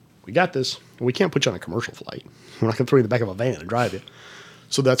goes, we got this. We can't put you on a commercial flight. We're not going to throw you in the back of a van and drive you.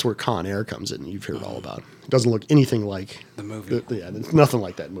 So that's where Con Air comes in. You've heard all about it. It doesn't look anything like the movie. It's nothing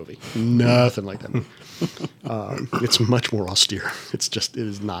like that movie. Nothing like that movie. It's much more austere. It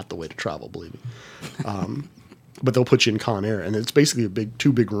is not the way to travel, believe me. But they'll put you in Con Air, and it's basically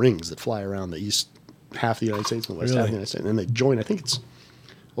two big rings that fly around the east half of the United States and the west half of the United States. And then they join, I think it's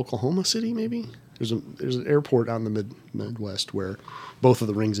Oklahoma City, maybe? There's an airport out in the Midwest where both of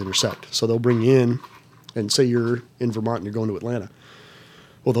the rings intersect. So they'll bring you in, and say you're in Vermont and you're going to Atlanta.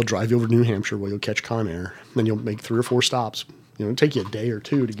 Well, they'll drive you over to New Hampshire where you'll catch Con Air. Then you'll make 3 or 4 stops. It'll take you a day or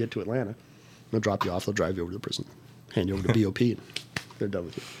 2 to get to Atlanta. They'll drop you off. They'll drive you over to the prison, hand you over to BOP, and they're done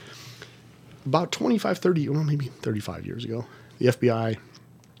with you. About 25, 30, well, maybe 35 years ago, the FBI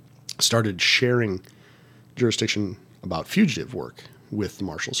started sharing jurisdiction about fugitive work with the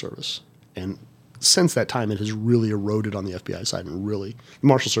Marshal Service. And since that time, it has really eroded on the FBI side, and really, the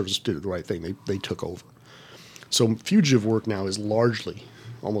Marshal Service did the right thing. They took over. So fugitive work now is largely,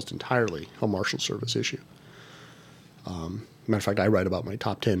 almost entirely, a Marshal Service issue. Matter of fact, I write about my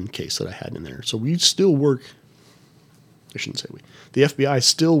top 10 case that I had in there. So we still work, I shouldn't say we, the FBI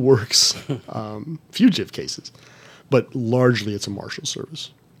still works fugitive cases, but largely it's a Marshal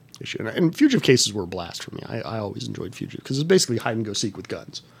Service issue. And fugitive cases were a blast for me. I always enjoyed fugitive because it's basically hide and go seek with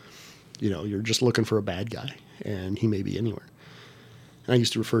guns. You're just looking for a bad guy, and he may be anywhere. And I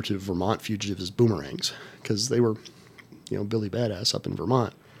used to refer to Vermont fugitives as boomerangs because they were, Billy Badass up in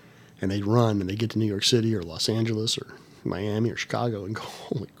Vermont, and they'd run and they'd get to New York City or Los Angeles or Miami or Chicago and go,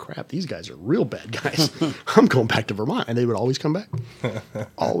 holy crap, these guys are real bad guys. I'm going back to Vermont. And they would always come back.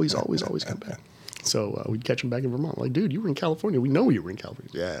 Always come back. So we'd catch them back in Vermont. Like, dude, you were in California. We know you were in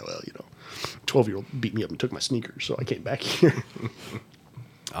California. Yeah, well, 12-year-old beat me up and took my sneakers, so I came back here.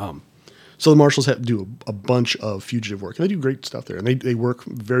 So the marshals have to do a bunch of fugitive work. And they do great stuff there. And they work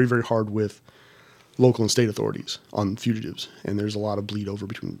very, very hard with local and state authorities on fugitives. And there's a lot of bleed over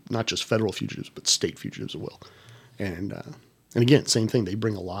between not just federal fugitives, but state fugitives as well. And again, same thing. They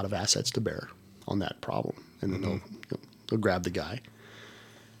bring a lot of assets to bear on that problem. And then they'll grab the guy.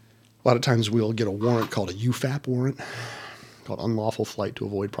 A lot of times we'll get a warrant called a UFAP warrant, called unlawful flight to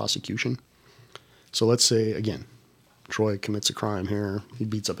avoid prosecution. So let's say, again, Troy commits a crime here. He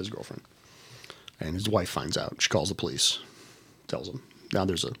beats up his girlfriend. And his wife finds out. She calls the police, tells them. Now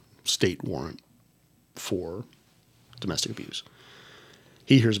there's a state warrant for domestic abuse.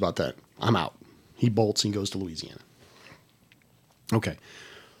 He hears about that. I'm out. He bolts and goes to Louisiana. Okay.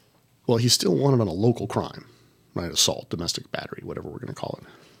 Well, he's still wanted on a local crime, right? Assault, domestic battery, whatever we're going to call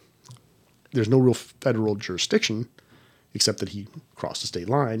it. There's no real federal jurisdiction except that he crossed the state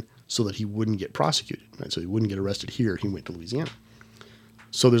line so that he wouldn't get prosecuted, right? So he wouldn't get arrested here. He went to Louisiana.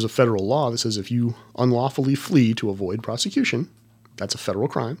 So there's a federal law that says if you unlawfully flee to avoid prosecution, that's a federal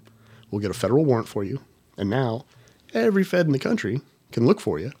crime. We'll get a federal warrant for you. And now every Fed in the country can look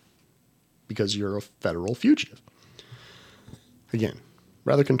for you because you're a federal fugitive. Again,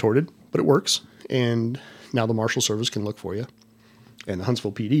 rather contorted, but it works. And now the Marshal Service can look for you. And the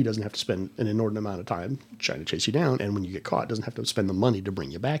Huntsville PD doesn't have to spend an inordinate amount of time trying to chase you down. And when you get caught, doesn't have to spend the money to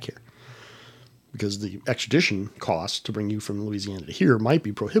bring you back here. Because the extradition costs to bring you from Louisiana to here might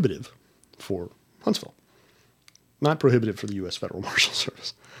be prohibitive for Huntsville. Not prohibitive for the U.S. Federal Marshal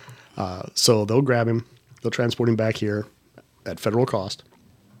Service. So they'll grab him. They'll transport him back here at federal cost.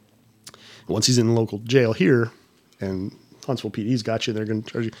 Once he's in the local jail here, and Huntsville PD's got you, they're going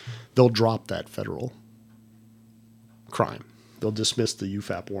to charge you. They'll drop that federal crime. They'll dismiss the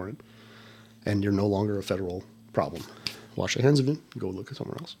UFAP warrant, and you're no longer a federal problem. Wash your hands of it. Go look at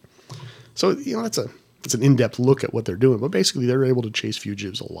somewhere else. So, it's an in-depth look at what they're doing. But basically, they're able to chase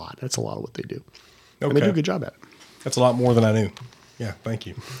fugitives a lot. That's a lot of what they do. Okay. And they do a good job at it. That's a lot more than I knew. Yeah, thank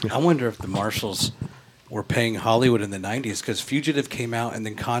you. I wonder if the marshals were paying Hollywood in the 90s because Fugitive came out and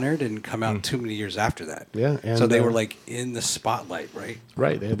then Con Air didn't come out too many years after that. Yeah. And, so they were like in the spotlight, right?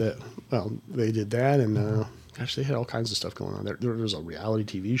 Right. They had that. Well, they did that. And Gosh, they had all kinds of stuff going on. There was a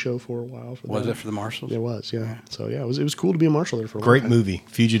reality TV show for a while. Was it for the Marshals? It was, yeah. So yeah, it was cool to be a marshal there for a Great long time. movie,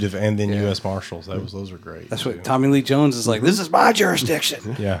 Fugitive, and then U.S. Marshals. Those are great. That's what Tommy Lee Jones is like. This is my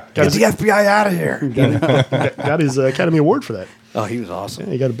jurisdiction. Yeah. Get the FBI out of here. Got his Academy Award for that. Oh, he was awesome.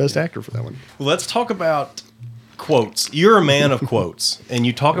 Yeah, he got a Best Actor for that one. Well, let's talk about quotes. You're a man of quotes, and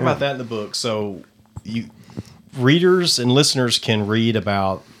you talk about that in the book. So readers and listeners can read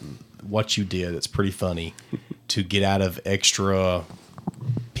about what you did. It's pretty funny to get out of extra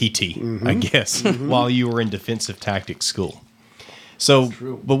PT, I guess, while you were in defensive tactics school. So,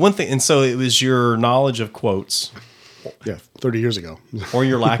 but one thing, and so it was your knowledge of quotes. Yeah, 30 years ago. Or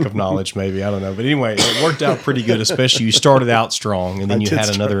your lack of knowledge, maybe. I don't know. But anyway, it worked out pretty good, especially you started out strong, and then you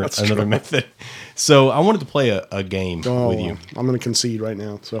had another method. So I wanted to play a game with you. I'm going to concede right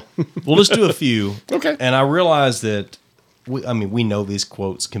now. So We'll just do a few. Okay. And I realize that, we know these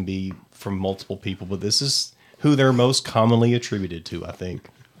quotes can be from multiple people, but this is who they're most commonly attributed to, I think.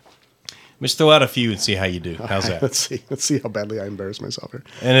 Let's throw out a few and see how you do. How's that? Let's see how badly I embarrass myself here.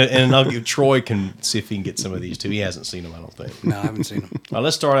 And I'll give Troy can see if he can get some of these too. He hasn't seen them, I don't think. No, I haven't seen him.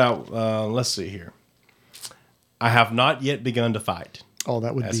 Let's start out. Let's see here. I have not yet begun to fight. Oh,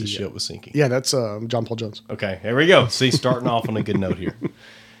 that would as be the ship was sinking. Yeah, that's John Paul Jones. Okay, here we go. See, starting off on a good note here.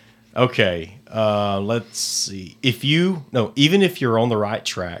 Okay, let's see. Even if you're on the right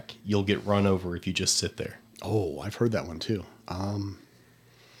track, you'll get run over if you just sit there. Oh, I've heard that one too.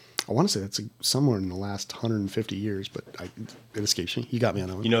 I want to say that's somewhere in the last 150 years, but it escapes me. You got me on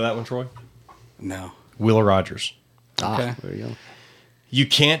that one. You know that one, Troy? No. Wheeler Rogers. Okay. There you go. You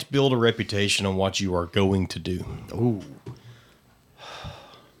can't build a reputation on what you are going to do. Ooh.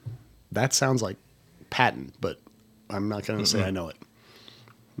 That sounds like Patton, but I'm not going to say I know it.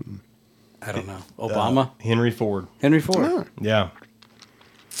 I don't know. Obama? Henry Ford. Henry Ford. Ah. Yeah.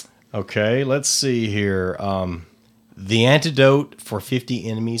 Okay, let's see here. The antidote for 50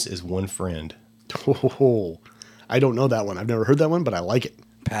 enemies is one friend. Oh, I don't know that one. I've never heard that one, but I like it.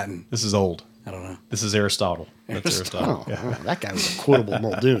 Patton. This is old. I don't know. This is Aristotle. That's Aristotle. Oh, that guy was a quotable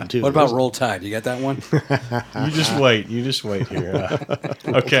Muldoon, too. What about Roll Tide? You got that one? You just wait. You just wait here.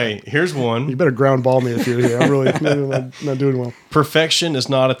 Okay, here's You one. better ground ball me if you're here. I'm really not doing well. Perfection is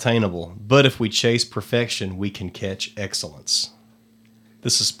not attainable, but if we chase perfection, we can catch excellence.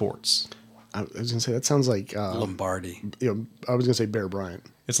 This is sports. I was going to say, that sounds like... Lombardi. I was going to say Bear Bryant.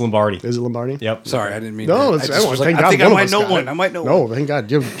 It's Lombardi. Is it Lombardi? Yep. Sorry, I didn't mean No, that. it's, I just was like, thank I God think I one of might us know got one. it. I might know No, one. thank God.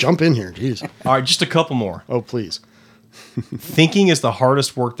 Jump in here. Jeez. All right, just a couple more. Oh, please. Thinking is the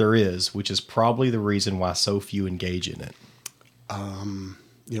hardest work there is, which is probably the reason why so few engage in it.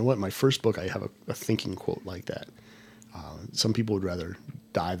 You know what? My first book, I have a thinking quote like that. Some people would rather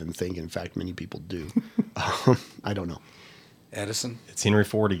die than think. In fact, many people do. I don't know. Edison? It's Henry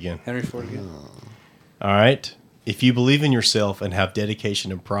Ford again. Henry Ford again? All right. If you believe in yourself and have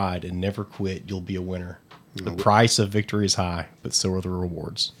dedication and pride and never quit, you'll be a winner. The price of victory is high, but so are the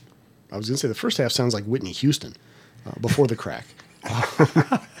rewards. I was going to say the first half sounds like Whitney Houston before the crack.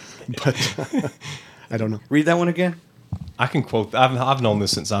 But I don't know. Read that one again? I can quote. I've known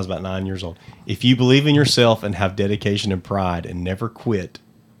this since I was about 9 years old. If you believe in yourself and have dedication and pride and never quit,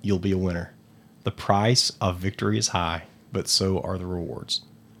 you'll be a winner. The price of victory is high, but so are the rewards.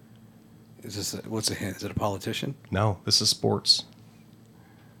 Is this what's a hint? Is it a politician? No, this is sports.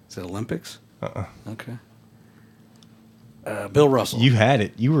 Is it Olympics? Okay. Bill Russell. You had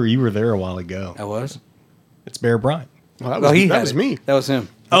it. You were there a while ago. I was? It's Bear Bryant. Well, that Well, was, he that had was it. me. That was him.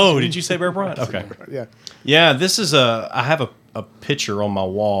 Oh, did you say Bear Bryant? Okay. Yeah. Yeah, this is I have a picture on my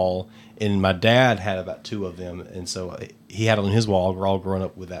wall, and my dad had about 2 of them, and so he had it on his wall. We're all growing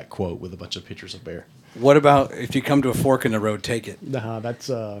up with that quote with a bunch of pictures of Bear. What about if you come to a fork in the road, take it? Nah, that's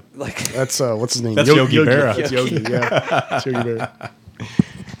Like what's his name? That's Yogi Berra. That's Yogi. Yeah, it's Yogi Berra.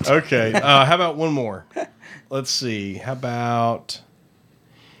 Okay, how about one more? Let's see. How about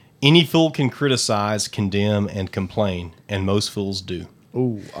any fool can criticize, condemn, and complain, and most fools do.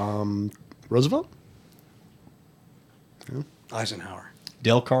 Oh, Roosevelt. Eisenhower.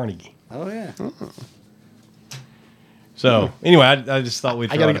 Dale Carnegie. Oh yeah. So anyway, I just thought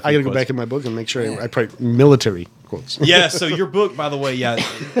we'd. I gotta go back in my book and make sure I probably military quotes. Yeah, so your book, by the way,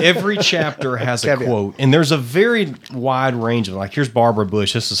 every chapter has a Caveat. quote, and there's a very wide range of, like, here's Barbara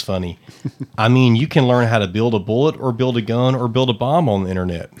Bush. This is funny. I mean, you can learn how to build a bullet or build a gun or build a bomb on the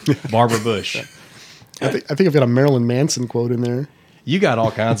internet. Barbara Bush. I think I've got a Marilyn Manson quote in there. You got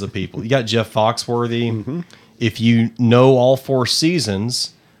all kinds of people. You got Jeff Foxworthy. If you know all 4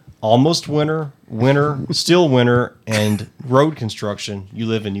 seasons, almost winter, winter, still winter, and road construction, you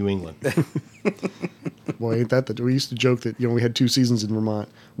live in New England. Boy, ain't that we used to joke that we had 2 seasons in Vermont,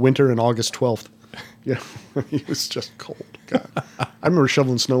 winter and August 12th. Yeah, it was just cold. God. I remember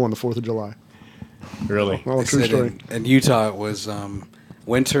shoveling snow on the 4th of July. Really? Oh, They true said story. in Utah, it was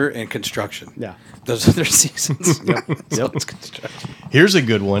winter and construction. Yeah. Those are their seasons. Yep. So Yep. it's construction. Here's a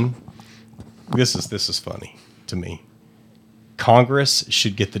good one. This is funny to me. Congress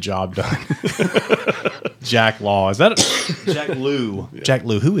should get the job done. Jack Law. Is that Jack Lew? Yeah. Jack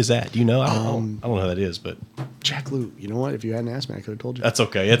Lew. Who is that? Do you know? I don't know who that is, but Jack Lew. You know what? If you hadn't asked me, I could have told you. that's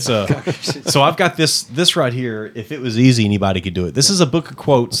okay. It's so I've got this right here. If it was easy, anybody could do it. This is a book of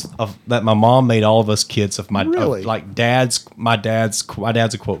quotes that my mom made all of us kids of my Really? of, like my dad's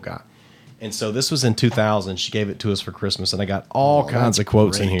a quote guy. And so this was in 2000. She gave it to us for Christmas, and I got all kinds of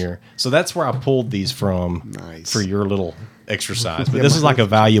quotes in here. So that's where I pulled these from for your little exercise. But this is like a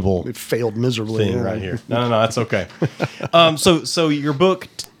valuable It failed miserably. thing right here. No, that's okay. So your book,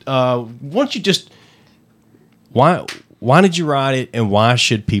 why don't you just why did you write it, and why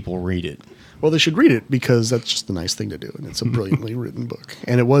should people read it? Well, they should read it because that's just the nice thing to do, and it's a brilliantly written book.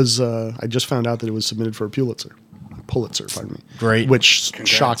 And it was. I just found out that it was submitted for a Pulitzer, pardon me. Great. Which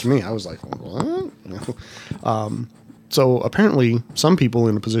shocked me. I was like, what? You know? So apparently, some people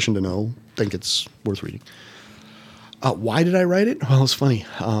in a position to know think it's worth reading. Why did I write it? Well, it's funny.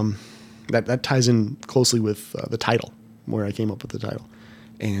 That ties in closely with the title, where I came up with the title.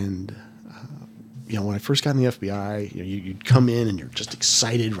 And, when I first got in the FBI, you'd come in and you're just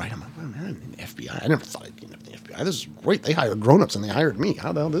excited, right? I'm like, oh, man, I'm in the FBI. I never thought I'd be in the FBI. This is great. They hired grown-ups and they hired me.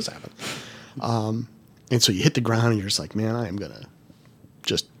 How the hell did this happen? And so you hit the ground and you're just like, man, I am going to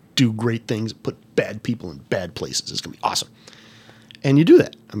just do great things, put bad people in bad places. It's going to be awesome. And you do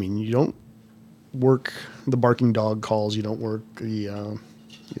that. I mean, you don't work the barking dog calls. You don't work the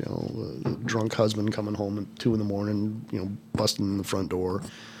drunk husband coming home at 2 a.m, busting in the front door.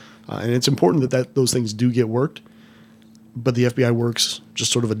 And it's important that those things do get worked. But the FBI works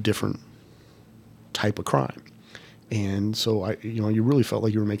just sort of a different type of crime. And so you really felt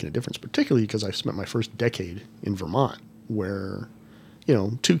like you were making a difference, particularly because I spent my first decade in Vermont, where,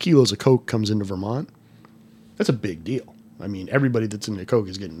 2 kilos of coke comes into Vermont. That's a big deal. I mean, everybody that's into coke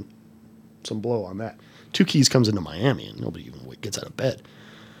is getting some blow on that. 2 keys comes into Miami, and nobody even gets out of bed.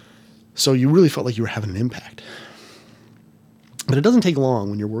 So you really felt like you were having an impact. But it doesn't take long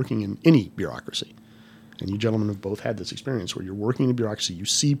when you're working in any bureaucracy. And you gentlemen have both had this experience where you're working in a bureaucracy, you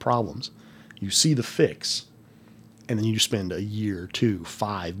see problems, you see the fix, and then you spend a year, 2,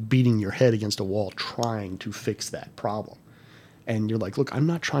 5, beating your head against a wall trying to fix that problem. And you're like, look, I'm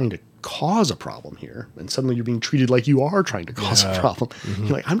not trying to cause a problem here. And suddenly you're being treated like you are trying to cause a problem. Mm-hmm.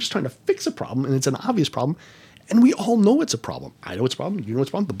 You're like, I'm just trying to fix a problem, and it's an obvious problem. And we all know it's a problem. I know it's a problem. You know it's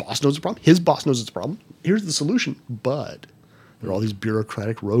a problem. The boss knows it's a problem. His boss knows it's a problem. Here's the solution. But there are all these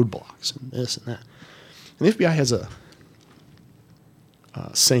bureaucratic roadblocks and this and that. And the FBI has a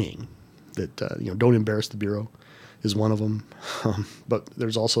saying that, don't embarrass the Bureau is one of them. But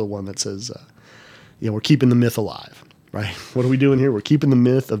there's also one that says, we're keeping the myth alive, right? What are we doing here? We're keeping the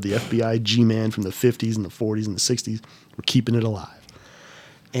myth of the FBI G-man from the 50s and the 40s and the 60s. We're keeping it alive.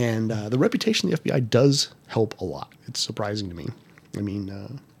 And the reputation of the FBI does help a lot. It's surprising to me. I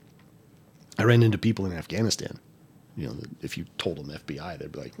mean, I ran into people in Afghanistan. If you told them FBI,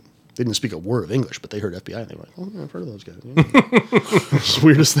 they'd be like, they didn't speak a word of English, but they heard FBI, and they were like, oh, yeah, I've heard of those guys. Yeah. It's the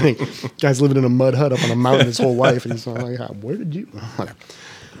weirdest thing. Guy's living in a mud hut up on a mountain his whole life, and he's like, where did you?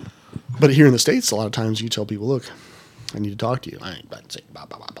 But here in the States, a lot of times you tell people, look, I need to talk to you. I ain't about to say, bah,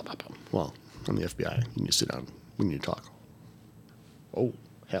 bah, bah, bah, bah, bah. Well, I'm the FBI. You need to sit down. We need to talk. Oh,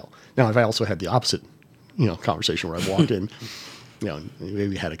 hell. Now, if I also had the opposite, conversation where I walked in, maybe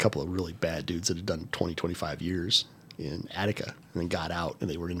we had a couple of really bad dudes that had done 20, 25 years in Attica and then got out, and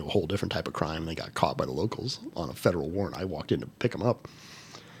they were into a whole different type of crime, and they got caught by the locals on a federal warrant. I walked in to pick them up,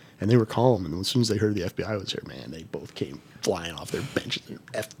 and they were calm, and as soon as they heard the FBI was here, man, they both came flying off their benches and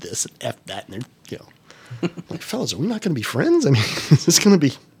F this and F that, and they're, like, fellas, are we not going to be friends? I mean, is this going to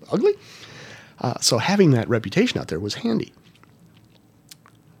be ugly? So having that reputation out there was handy.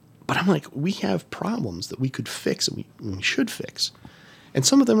 But I'm like, we have problems that we could fix and we should fix. And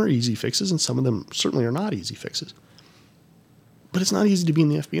some of them are easy fixes, and some of them certainly are not easy fixes. But it's not easy to be in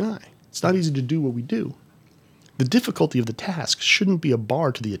the FBI. It's not easy to do what we do. The difficulty of the task shouldn't be a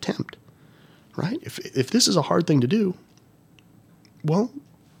bar to the attempt, right? If this is a hard thing to do, well,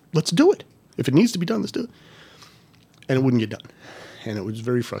 let's do it. If it needs to be done, let's do it. And it wouldn't get done. And it was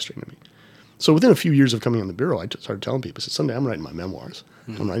very frustrating to me. So within a few years of coming on the Bureau, I started telling people, I said, someday I'm writing my memoirs.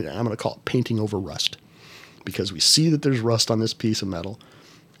 Mm-hmm. I'm going to call it Painting Over Rust. Because we see that there's rust on this piece of metal,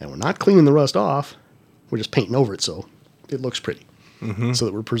 and we're not cleaning the rust off. We're just painting over it so it looks pretty. Mm-hmm. So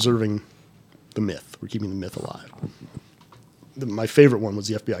that we're preserving the myth. We're keeping the myth alive. My favorite one was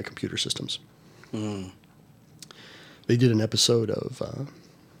the FBI computer systems. They did an episode of,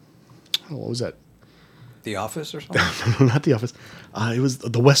 what was that? The Office or something? Not The Office. It was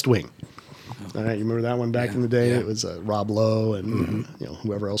The West Wing. All right, you remember that one back in the day? Yeah. It was Rob Lowe and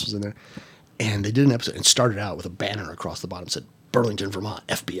whoever else was in there. And they did an episode and started out with a banner across the bottom that said Burlington, Vermont,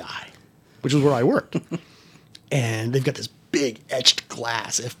 FBI, which was where I worked. And they've got this big etched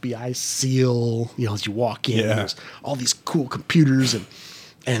glass FBI seal, as you walk in. Yeah. There's all these cool computers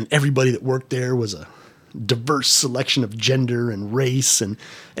and everybody that worked there was a diverse selection of gender and race, and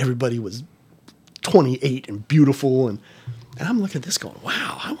everybody was 28 and beautiful. And I'm looking at this going,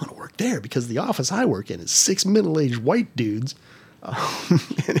 wow, I want to work there, because the office I work in is 6 middle-aged white dudes.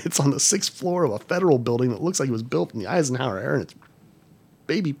 And it's on the 6th floor of a federal building that looks like it was built in the Eisenhower era, and it's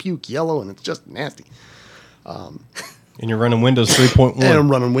baby puke yellow, and it's just nasty. And you're running Windows 3.1. And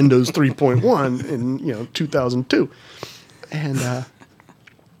I'm running Windows 3.1 in 2002. And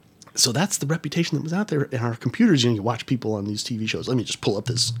so that's the reputation that was out there. In our computers, you watch people on these TV shows. Let me just pull up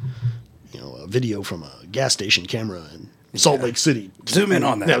this a video from a gas station camera in Salt Lake City. Zoom in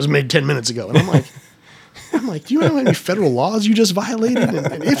on that. That was made 10 minutes ago. And I'm like, do you know how many federal laws you just violated?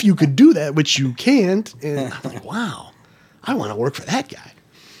 And if you could do that, which you can't. And I'm like, wow, I want to work for that guy.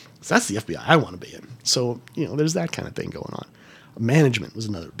 So that's the FBI I want to be in. So, there's that kind of thing going on. Management was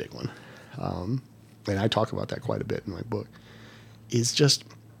another big one. And I talk about that quite a bit in my book. Is just,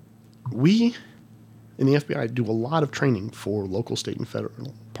 we in the FBI do a lot of training for local, state, and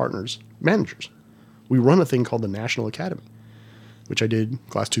federal partners, managers. We run a thing called the National Academy, which I did,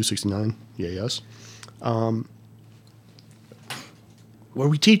 Class 269, EAS, where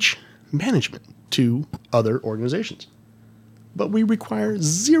we teach management to other organizations. But we require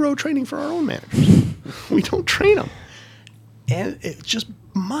zero training for our own managers. We don't train them. And it's just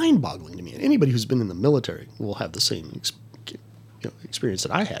mind-boggling to me. And anybody who's been in the military will have the same experience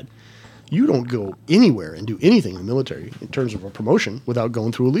that I had. You don't go anywhere and do anything in the military in terms of a promotion without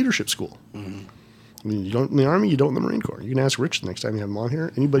going through a leadership school. Mm-hmm. I mean, you don't in the Army, you don't in the Marine Corps. You can ask Rich the next time you have him on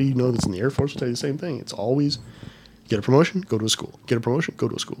here. Anybody you know that's in the Air Force will tell you the same thing. It's always get a promotion, go to a school. Get a promotion, go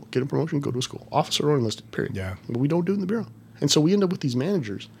to a school. Get a promotion, go to a school. Officer or enlisted, period. Yeah. But we don't do it in the Bureau. And so we end up with these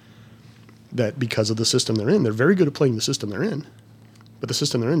managers that, because of the system they're in, they're very good at playing the system they're in, but the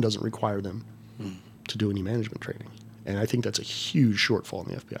system they're in doesn't require them to do any management training. And I think that's a huge shortfall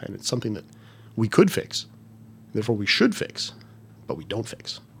in the FBI, and it's something that we could fix. Therefore, we should fix, but we don't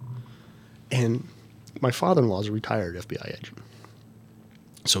fix. And my father-in-law is a retired FBI agent.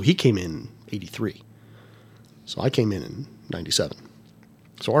 So he came in 83. So I came in 97.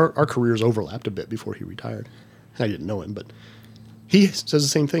 So our careers overlapped a bit before he retired. I didn't know him, but he says the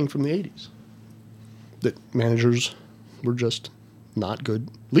same thing from the 80s, that managers were just not good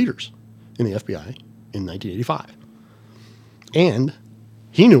leaders in the FBI in 1985. And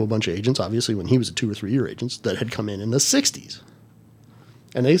he knew a bunch of agents, obviously, when he was a 2 or 3 year agents, that had come in the 60s.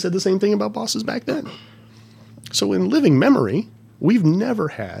 And they said the same thing about bosses back then. So in living memory, we've never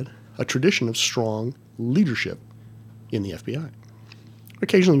had a tradition of strong leadership in the FBI.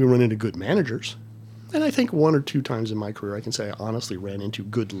 Occasionally we run into good managers. And I think 1 or 2 times in my career, I can say I honestly ran into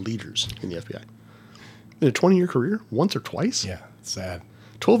good leaders in the FBI. In a 20-year career, once or twice. Yeah, it's sad.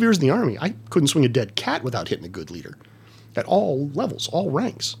 12 years in the Army, I couldn't swing a dead cat without hitting a good leader. At all levels, all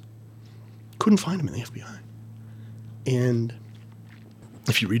ranks. Couldn't find him in the FBI. And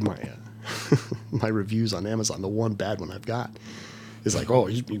if you read my my reviews on Amazon, the one bad one I've got is like, oh,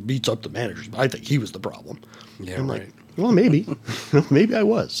 he beats up the managers, but I think he was the problem. Yeah, I'm right. like, well, maybe. Maybe I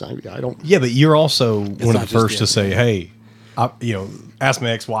was. I don't. Yeah, but you're also one of not the just first the to say, hey, ask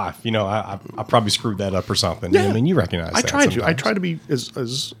my ex-wife. I probably screwed that up or something. Yeah. I mean, you recognize I that try to. I sometimes. try to be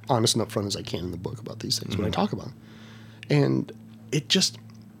as honest and upfront as I can in the book about these things when I talk about them. And it just,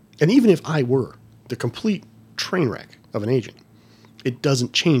 and even if I were the complete train wreck of an agent, it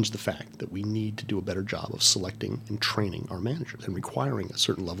doesn't change the fact that we need to do a better job of selecting and training our managers and requiring a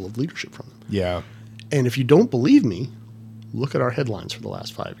certain level of leadership from them. Yeah. And if you don't believe me, look at our headlines for the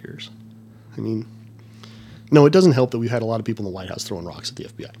last 5 years. I mean, no, it doesn't help that we've had a lot of people in the White House throwing rocks at the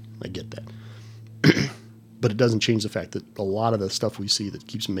FBI. I get that. But it doesn't change the fact that a lot of the stuff we see that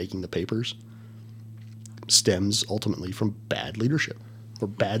keeps making the papers stems ultimately from bad leadership or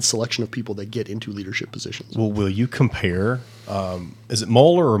bad selection of people that get into leadership positions. Well, will you compare, is it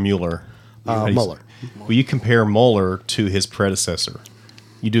Mueller or Mueller? Mueller. Will you compare Mueller to his predecessor?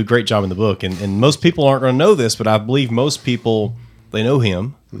 You do a great job in the book, and most people aren't going to know this, but I believe most people, they know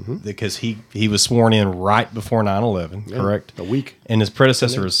him because he was sworn in right before 9/11, correct? A week. And his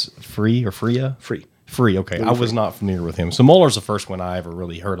predecessor is Freeh or Freya? Free. Okay. I was not familiar with him. So Mueller's the first one I ever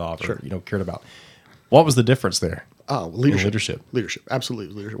really heard of or cared about. What was the difference there? Oh, Leadership. Leadership,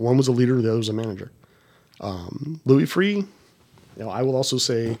 absolutely leadership. One was a leader, the other was a manager. Louis Freeh, I will also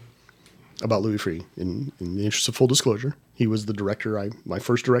say about Louis Freeh, in the interest of full disclosure, he was the director, my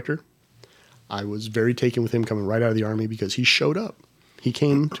first director. I was very taken with him coming right out of the Army because he showed up. He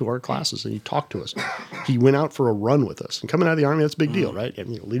came to our classes and he talked to us. He went out for a run with us. And coming out of the Army, that's a big deal, right? And,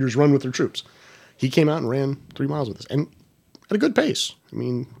 leaders run with their troops. He came out and ran 3 miles with us, and at a good pace. I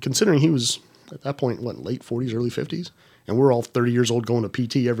mean, considering he was, at that point, late 40s, early 50s, and we're all 30 years old going to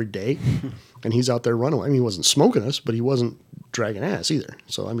PT every day, and he's out there running. I mean, he wasn't smoking us, but he wasn't dragging ass either.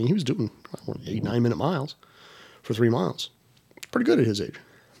 So, I mean, he was doing 8-9 minute miles for 3 miles. Pretty good at his age.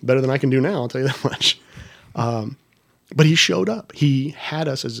 Better than I can do now, I'll tell you that much. But he showed up. He had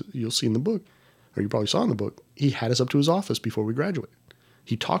us, as you'll see in the book, or you probably saw in the book, he had us up to his office before we graduated.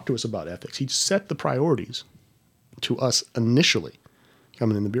 He talked to us about ethics. He set the priorities to us initially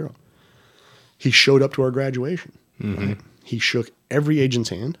coming in the Bureau. He showed up to our graduation. Mm-hmm. Right? He shook every agent's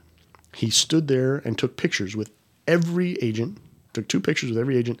hand. He stood there and took pictures with every agent, took 2 pictures with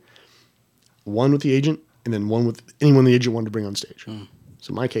every agent, one with the agent and then one with anyone the agent wanted to bring on stage. Mm. So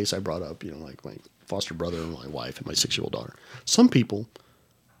in my case, I brought up, like my foster brother and my wife and my 6-year-old daughter. Some people,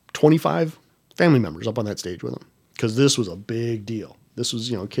 25 family members up on that stage with them because this was a big deal. This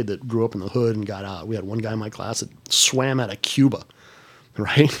was, a kid that grew up in the hood and got out. We had one guy in my class that swam out of Cuba,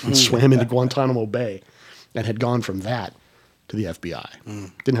 right? And swam into Guantanamo Bay and had gone from that to the FBI.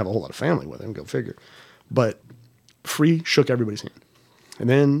 Didn't have a whole lot of family with him, go figure. But Freeh shook everybody's hand. And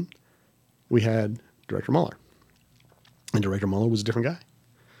then we had Director Mueller. And Director Mueller was a different guy.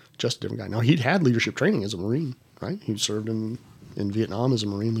 Just a different guy. Now, he'd had leadership training as a Marine, right? He served in Vietnam as a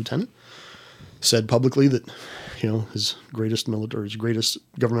Marine lieutenant. Said publicly that, his greatest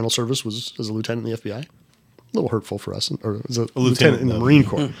governmental service was as a lieutenant in the FBI. A little hurtful for us, or as a lieutenant in the Marine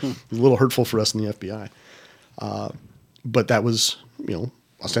Corps. A little hurtful for us in the FBI. But that was,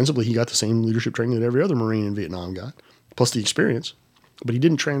 ostensibly he got the same leadership training that every other Marine in Vietnam got, plus the experience. But he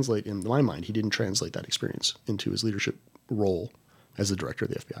didn't translate, in my mind, that experience into his leadership role as the director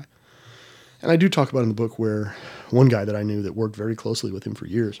of the FBI. And I do talk about in the book where one guy that I knew that worked very closely with him for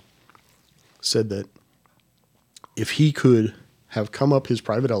years said that if he could have come up his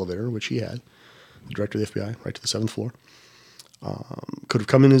private elevator, which he had, the director of the FBI, right to the 7th floor, could have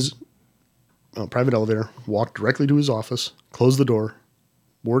come in his private elevator, walked directly to his office, closed the door,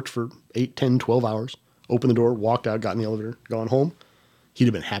 worked for 8, 10, 12 hours, opened the door, walked out, got in the elevator, gone home, he'd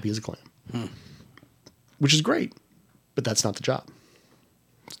have been happy as a clam. Which is great, but that's not the job.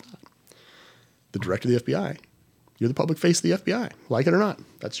 It's not. The director of the FBI, you're the public face of the FBI, like it or not.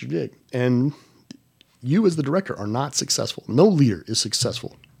 That's your gig. And you as the director are not successful. No leader is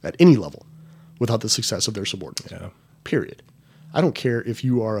successful at any level without the success of their subordinates. Yeah. Period. I don't care if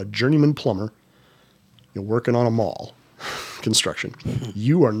you are a journeyman plumber, working on a mall construction.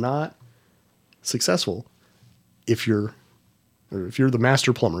 You are not successful if you're the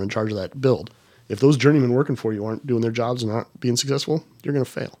master plumber in charge of that build. If those journeymen working for you aren't doing their jobs and not being successful, you're going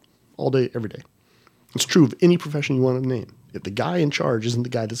to fail all day, every day. It's true of any profession you want to name. If the guy in charge isn't the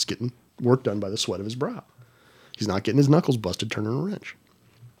guy that's getting work done by the sweat of his brow, he's not getting his knuckles busted turning a wrench.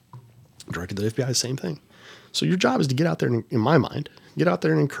 Director of the FBI, same thing. So your job is to get out there, and, in my mind, get out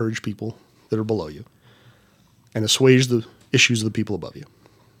there and encourage people that are below you and assuage the issues of the people above you.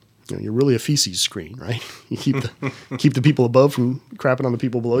 You're really a feces screen, right? You keep the people above from crapping on the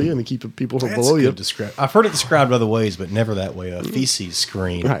people below you, and keep the people below you. I've heard it described other ways, but never that way. A feces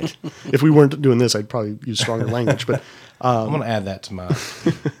screen, right? If we weren't doing this, I'd probably use stronger language. But I'm going to add that to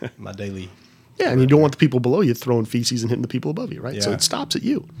my daily. Yeah, and you don't want the people below you throwing feces and hitting the people above you, right? Yeah. So it stops at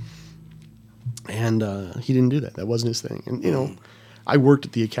you. And he didn't do that. That wasn't his thing. And I worked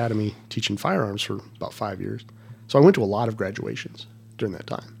at the academy teaching firearms for about 5 years, so I went to a lot of graduations during that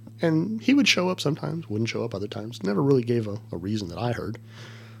time. And he would show up sometimes, wouldn't show up other times. Never really gave a reason that I heard.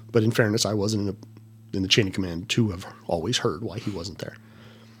 But in fairness, I wasn't in the chain of command to have always heard why he wasn't there.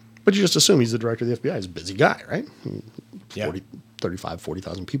 But you just assume he's the director of the FBI. He's a busy guy, right?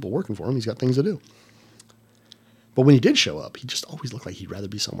 40,000 people working for him. He's got things to do. But when he did show up, he just always looked like he'd rather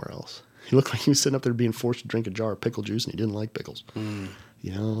be somewhere else. He looked like he was sitting up there being forced to drink a jar of pickle juice, and he didn't like pickles. And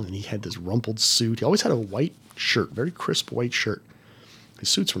he had this rumpled suit. He always had a white shirt, very crisp white shirt. His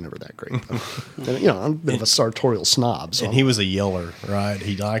suits were never that great. And, I'm a bit of a sartorial snob. So he was a yeller, right?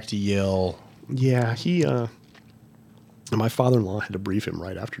 He liked to yell. Yeah, my father-in-law had to brief him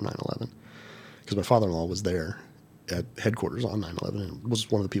right after 9/11 because my father-in-law was there at headquarters on 9/11 and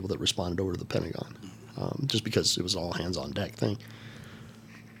was one of the people that responded over to the Pentagon, just because it was all hands-on-deck thing.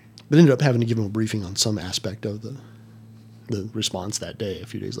 But ended up having to give him a briefing on some aspect of the response that day, a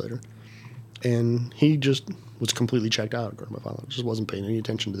few days later. And he just was completely checked out, according to my father. Just wasn't paying any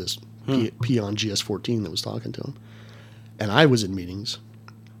attention to this peon GS14 that was talking to him. And I was in meetings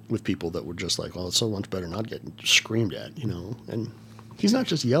with people that were just like, well, it's so much better not getting screamed at, you know. And he's not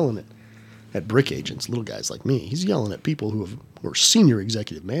just yelling at brick agents, little guys like me. He's yelling at people who are senior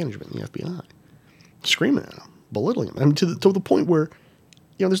executive management in the FBI, screaming at them, belittling them. I mean, to the point where,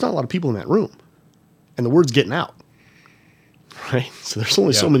 you know, there's not a lot of people in that room, and the word's getting out, right? So there's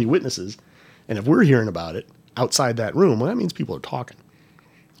only so many witnesses, and if we're hearing about it outside that room, well, that means people are talking,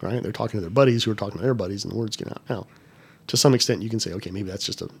 right? They're talking to their buddies who are talking to their buddies, and the word's getting out. Now, to some extent, you can say, okay, maybe that's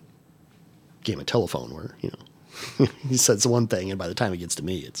just a game of telephone where, you know, he says one thing, and by the time it gets to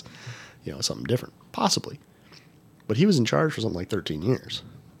me, it's, you know, something different, possibly. But he was in charge for something like 13 years,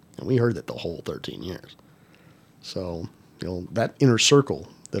 and we heard that the whole 13 years. So, you know, that inner circle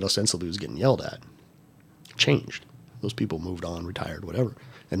that ostensibly was getting yelled at changed. Those people moved on, retired, whatever,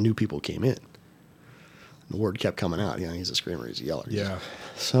 and new people came in. The word kept coming out. You know, he's a screamer, he's a yeller. Yeah.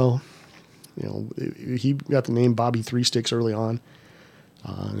 So, you know, he got the name Bobby Three Sticks early on,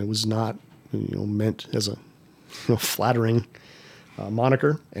 and it was not, you know, meant as a, you know, flattering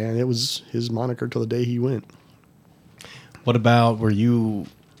moniker, and it was his moniker till the day he went. What about, were you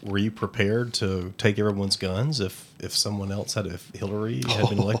prepared to take everyone's guns if someone else if Hillary had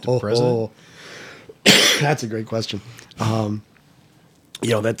been elected president? That's a great question. You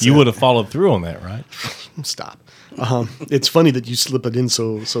know, that's you would have followed through on that, right? Stop. It's funny that you slip it in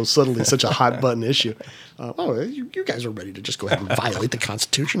so subtly, such a hot button issue. You guys are ready to just go ahead and violate the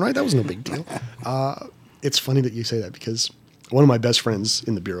Constitution, right? That was no big deal. It's funny that you say that because one of my best friends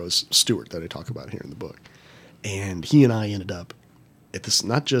in the Bureau is Stuart, that I talk about here in the book. And he and I ended up at this,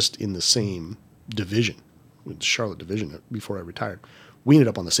 not just in the same division, the Charlotte division before I retired. We ended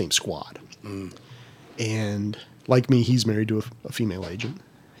up on the same squad. Mm. And like me, he's married to a female agent.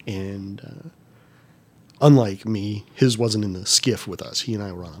 And unlike me, his wasn't in the skiff with us. He and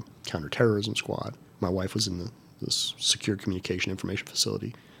I were on a counterterrorism squad. My wife was in the secure communication information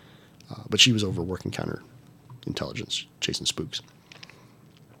facility. But she was over working counterintelligence, chasing spooks.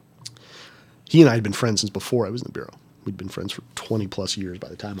 He and I had been friends since before I was in the Bureau. We'd been friends for 20 plus years by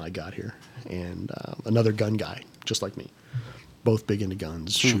the time I got here. And another gun guy, just like me. Both big into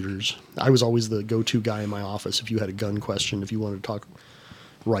guns, shooters. I was always the go-to guy in my office if you had a gun question, if you wanted to talk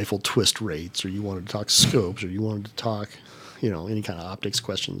rifle twist rates, or you wanted to talk scopes, or you wanted to talk, you know, any kind of optics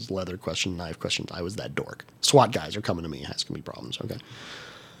questions, leather questions, knife questions. I was that dork. SWAT guys are coming to me asking me problems, okay?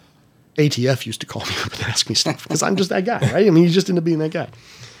 ATF used to call me up and ask me stuff because I'm just that guy, right? I mean, you just end up being that guy.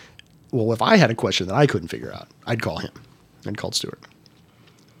 Well, if I had a question that I couldn't figure out, I'd call him. I'd call Stuart.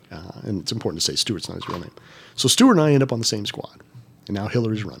 And it's important to say Stuart's not his real name. So Stuart and I end up on the same squad. And now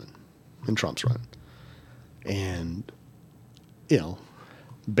Hillary's running. And Trump's running. And, you know,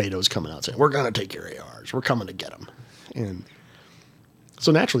 Beto's coming out saying, we're going to take your ARs. We're coming to get them. And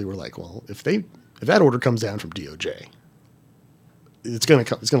so naturally we're like, well, if that order comes down from DOJ, it's going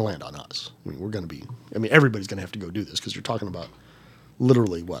to land on us. I mean, everybody's going to have to go do this because you're talking about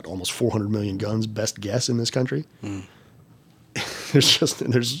literally almost 400 million guns, best guess in this country. Mm.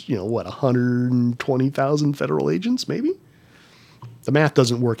 There's 120,000 federal agents, maybe? The math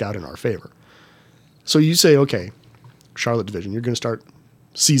doesn't work out in our favor. So you say, okay, Charlotte Division, you're going to start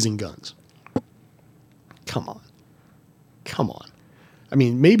seizing guns. Come on. I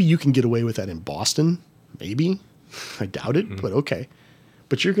mean, maybe you can get away with that in Boston. Maybe. I doubt it, but okay.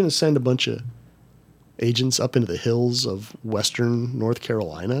 But you're going to send a bunch of agents up into the hills of western North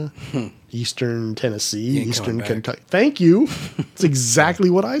Carolina, eastern Tennessee, eastern Kentucky. Thank you. That's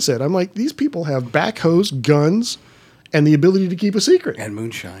exactly what I said. I'm like, these people have backhoes, guns, and the ability to keep a secret. And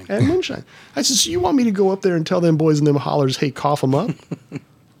moonshine. I says, so you want me to go up there and tell them boys and them hollers, hey, cough them up?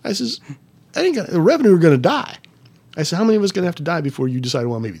 I says, the revenue are going to die. I said, how many of us going to have to die before you decide,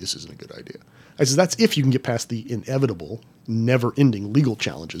 well, maybe this isn't a good idea? I says, that's if you can get past the inevitable, never-ending legal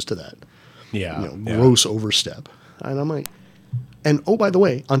challenges to that. Gross overstep. And I'm like, and oh, by the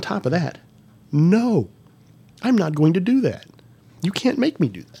way, on top of that, no, I'm not going to do that. You can't make me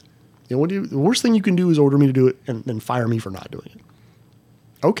do that. You know, the worst thing you can do is order me to do it and then fire me for not doing it.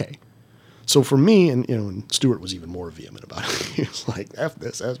 Okay. So for me, and Stuart was even more vehement about it. He was like, F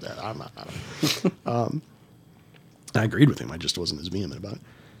this, F that. I'm not. I agreed with him. I just wasn't as vehement about it.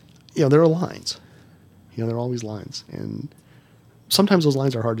 You know, there are lines. There are always lines. And sometimes those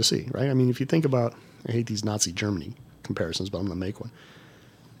lines are hard to see, right? I mean, if you think about, I hate these Nazi Germany comparisons, but I'm going to make one.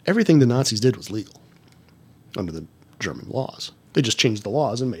 Everything the Nazis did was legal under the German laws. They just changed the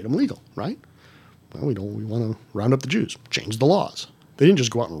laws and made them legal, right? Well, we want to round up the Jews. Change the laws. They didn't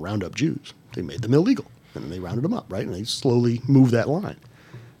just go out and round up Jews. They made them illegal, and then they rounded them up, right? And they slowly moved that line.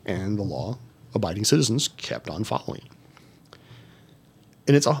 And the law abiding citizens kept on following it.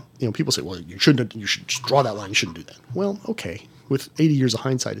 And it's all, people say, well, you should just draw that line. You shouldn't do that. Well, okay. With 80 years of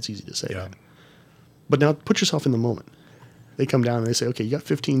hindsight, it's easy to say that. But now put yourself in the moment. They come down and they say, okay, you got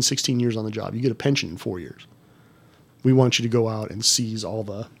 15, 16 years on the job. You get a pension in 4 years. We want you to go out and seize all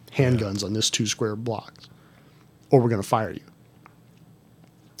the handguns on this 2 square blocks, or we're going to fire you.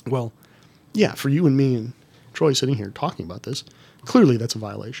 Well, yeah, for you and me and Troy sitting here talking about this, clearly that's a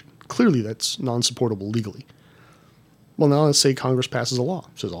violation. Clearly that's non-supportable legally. Well, now let's say Congress passes a law.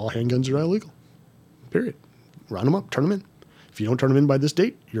 Says all handguns are illegal. Period. Round them up. Turn them in. If you don't turn them in by this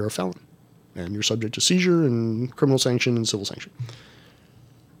date, you're a felon. And you're subject to seizure and criminal sanction and civil sanction.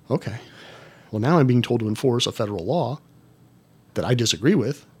 Okay. Well, now I'm being told to enforce a federal law that I disagree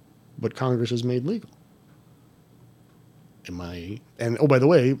with, but Congress has made legal. And oh, by the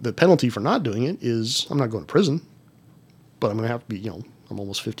way, the penalty for not doing it is I'm not going to prison, but I'm going to have to be, I'm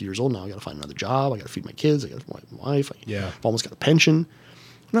almost 50 years old now. I got to find another job. I got to feed my kids. I got to feed my wife. I've almost got a pension.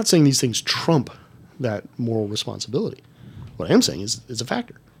 I'm not saying these things trump that moral responsibility. What I am saying is it's a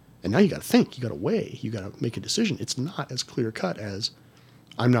factor. And now you got to think, you got to weigh, you got to make a decision. It's not as clear cut as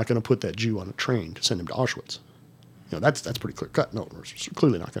I'm not going to put that Jew on a train to send him to Auschwitz. That's pretty clear cut. No, we're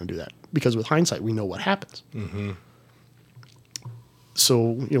clearly not going to do that because with hindsight, we know what happens. Mm-hmm.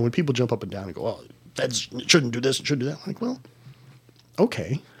 So, when people jump up and down and go, oh, feds shouldn't do this and shouldn't do that. I'm like, well,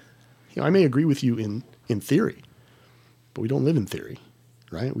 okay. I may agree with you in theory, but we don't live in theory,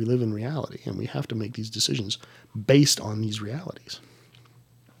 right? We live in reality, and we have to make these decisions based on these realities.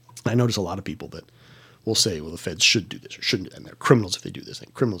 I notice a lot of people that will say, well, the feds should do this or shouldn't do that, and they're criminals if they do this,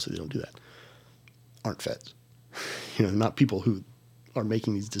 and criminals if they don't do that. Aren't feds. Not people who are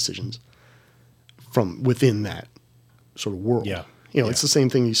making these decisions from within that sort of world. Yeah. It's the same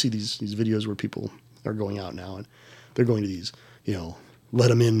thing. You see these videos where people are going out now and they're going to these, let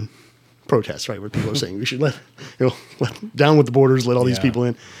them in protests, right? Where people are saying we should let down with the borders, let all these people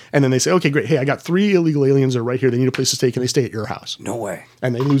in. And then they say, okay, great. Hey, I got 3 illegal aliens that are right here. They need a place to stay. Can they stay at your house? No way.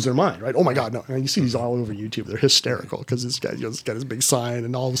 And they lose their mind, right? Oh my God, no. And you see these all over YouTube. They're hysterical because this guy, he's got his big sign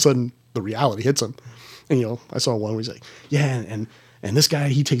and all of a sudden the reality hits him. And, I saw one where he's like, yeah, and this guy,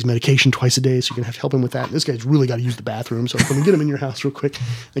 he takes medication twice a day, so you're going to have to help him with that. And this guy's really got to use the bathroom, so let me get him in your house real quick.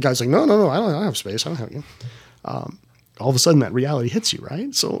 The guy's like, no, I don't have space. I don't have you. All of a sudden, that reality hits you,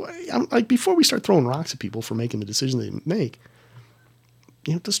 right? So, I'm like, before we start throwing rocks at people for making the decision they make,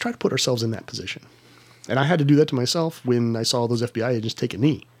 let's try to put ourselves in that position. And I had to do that to myself when I saw those FBI agents take a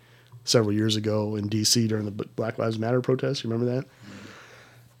knee several years ago in D.C. during the Black Lives Matter protests. You remember that?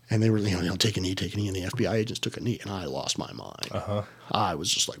 And they were, take a knee, and the FBI agents took a knee, and I lost my mind. Uh-huh. I was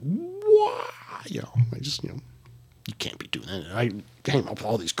just like, what? I just, you can't be doing that. And I came up with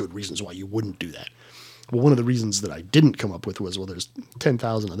all these good reasons why you wouldn't do that. Well, one of the reasons that I didn't come up with was, well, there's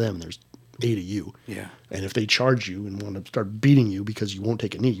 10,000 of them, and there's 8 of you. Yeah. And if they charge you and want to start beating you because you won't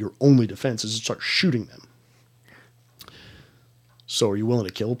take a knee, your only defense is to start shooting them. So are you willing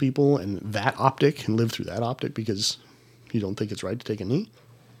to kill people and that optic and live through that optic because you don't think it's right to take a knee?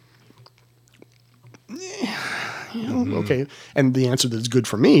 Okay. And the answer that's good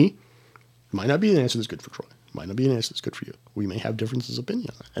for me might not be the answer that's good for Troy. Might not be an answer that's good for you. We may have differences of opinion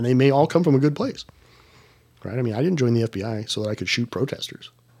on that. And they may all come from a good place. Right? I mean, I didn't join the FBI so that I could shoot protesters.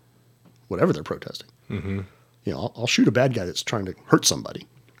 Whatever they're protesting. Mm-hmm. I'll shoot a bad guy that's trying to hurt somebody.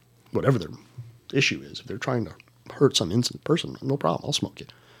 Whatever their issue is. If they're trying to hurt some innocent person, no problem. I'll smoke you.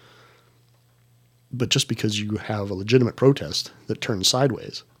 But just because you have a legitimate protest that turns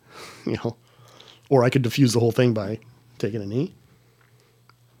sideways, or I could diffuse the whole thing by taking a knee.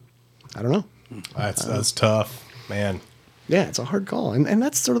 I don't know. That's tough, man. Yeah, it's a hard call. And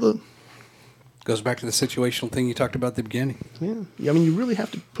that's sort of the... Goes back to the situational thing you talked about at the beginning. Yeah. I mean, you really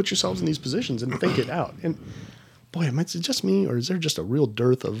have to put yourselves in these positions and think it out. And, boy, is it just me, or is there just a real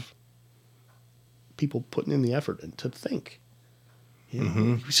dearth of people putting in the effort to think?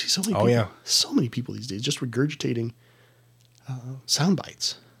 You see so many people, so many people these days just regurgitating sound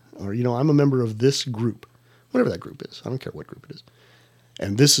bites. Or, I'm a member of this group, whatever that group is. I don't care what group it is.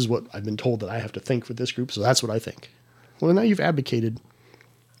 And this is what I've been told that I have to think for this group, so that's what I think. Well, now you've abdicated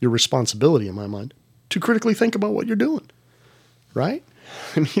your responsibility, in my mind, to critically think about what you're doing, right?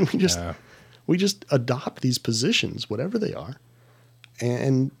 I mean, we just adopt these positions, whatever they are,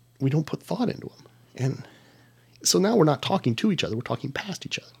 and we don't put thought into them. And so now we're not talking to each other, we're talking past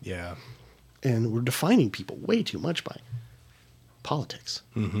each other. Yeah. And we're defining people way too much by politics.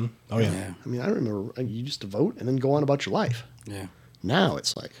 Mm-hmm. Oh, yeah. I mean, I remember you used to vote and then go on about your life. Yeah. Now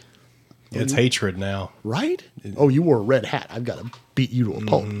it's like... It's hatred now. Right? Oh, you wore a red hat. I've got to beat you to a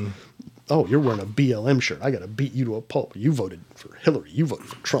pulp. Oh, you're wearing a BLM shirt. I got to beat you to a pulp. You voted for Hillary. You voted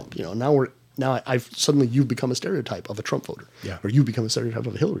for Trump. Now Now I've suddenly you've become a stereotype of a Trump voter, Yeah. or you become a stereotype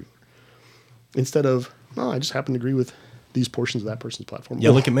of a Hillary voter. Instead of, I just happen to agree with these portions of that person's platform.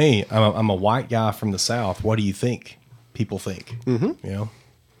 Yeah, look at me. I'm a white guy from the South. What do you think people think? Mm-hmm. You know?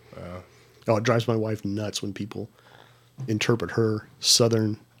 Oh, it drives my wife nuts when people interpret her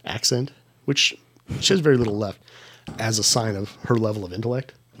Southern accent, which she has very little left, as a sign of her level of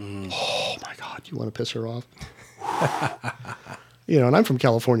intellect. Oh my God, you want to piss her off? And I'm from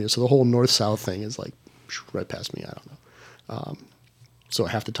California, so the whole north-south thing is like right past me. I don't know. So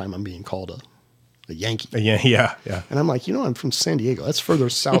half the time I'm being called a Yankee. Yeah. And I'm like, I'm from San Diego. That's further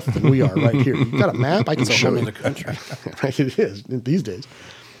south than we are right here. You got a map? I can It's a show whole you. other country. Right, it is these days.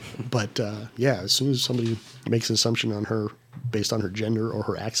 But as soon as somebody makes an assumption on her based on her gender or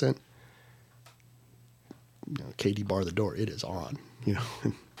her accent, Katie, bar the door. It is on.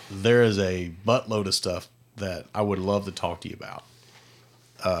 There is a buttload of stuff that I would love to talk to you about.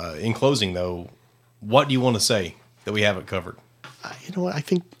 In closing, though, what do you want to say that we haven't covered? You know what? I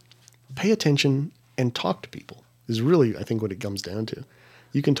think pay attention and talk to people is really, I think, what it comes down to.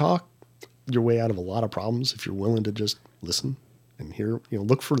 You can talk your way out of a lot of problems if you're willing to just listen and hear.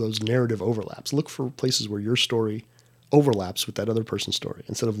 Look for those narrative overlaps. Look for places where your story overlaps with that other person's story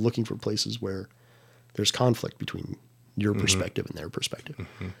instead of looking for places where there's conflict between your perspective and their perspective.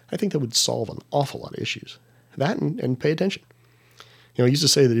 Mm-hmm. I think that would solve an awful lot of issues. That and pay attention. I used to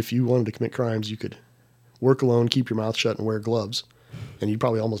say that if you wanted to commit crimes, you could work alone, keep your mouth shut, and wear gloves, and you'd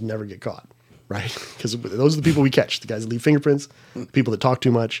probably almost never get caught, right? Because those are the people we catch. The guys that leave fingerprints, the people that talk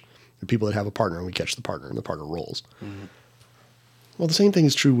too much, the people that have a partner, and we catch the partner, and the partner rolls. Mm-hmm. Well, the same thing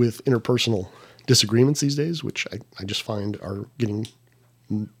is true with interpersonal disagreements these days, which I just find are getting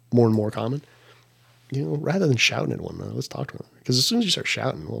more and more common. Rather than shouting at one another, let's talk to them. Because as soon as you start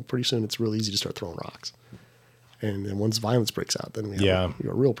shouting, well, pretty soon it's real easy to start throwing rocks. And then once violence breaks out, then we have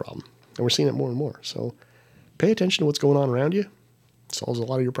a real problem. And we're seeing it more and more. So pay attention to what's going on around you. It solves a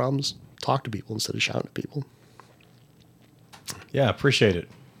lot of your problems. Talk to people instead of shouting at people. Yeah, appreciate it.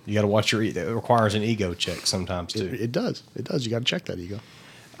 You got to watch it requires an ego check sometimes, too. It does. It does. You got to check that ego.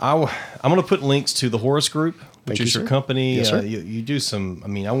 I'm going to put links to the Horus Group, which is your company. Yes, sir. You do some,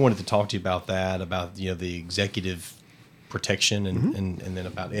 I wanted to talk to you about that, about, the executive protection and then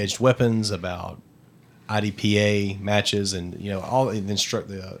about edged weapons, about IDPA matches and, all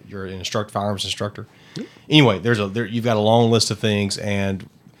you're an firearms instructor. Anyway, you've got a long list of things, and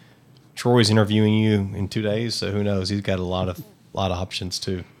Troy's interviewing you in 2 days. So who knows? He's got a lot of options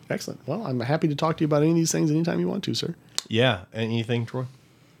too. Excellent. Well, I'm happy to talk to you about any of these things anytime you want to, sir. Yeah. Anything, Troy?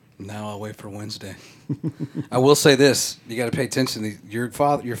 Now I'll wait for Wednesday. I will say this: you got to pay attention to your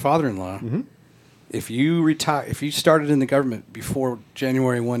father-in-law. Mm-hmm. If you started in the government before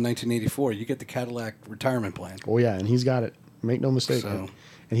January 1, 1984, you get the Cadillac retirement plan. Oh yeah, and he's got it. Make no mistake. So,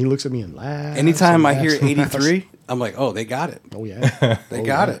 and he looks at me and laughs. Anytime I hear 83, I'm like, oh, they got it. Oh yeah, they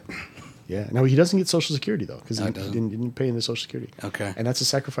got it. Yeah. No, he doesn't get Social Security though because he didn't pay into Social Security. Okay. And that's a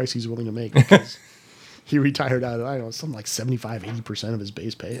sacrifice he's willing to make because he retired out of something like 75-80% of his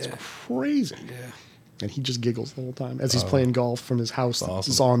base pay. It's crazy. Yeah. And he just giggles the whole time as he's playing golf from his house.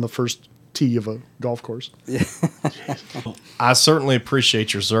 Awesome. It's on the first tee of a golf course. Yeah. I certainly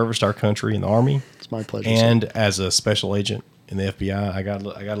appreciate your service to our country in the Army. It's my pleasure. And as a special agent in the FBI, I got a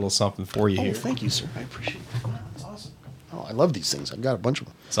little something for you here. Thank you, sir. I appreciate it. That's awesome. Oh, I love these things. I've got a bunch of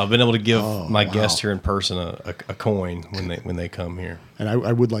them. So I've been able to give my guests here in person a coin when they come here. And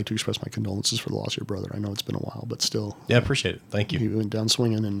I would like to express my condolences for the loss of your brother. I know it's been a while, but still. Yeah, I appreciate it. Thank you. He went down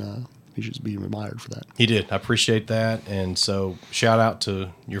swinging, and he should be admired for that. He did. I appreciate that. And so shout out to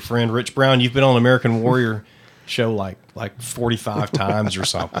your friend Rich Brown. You've been on American Warrior show like 45 times or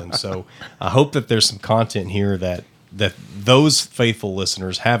something. So I hope that there's some content here that those faithful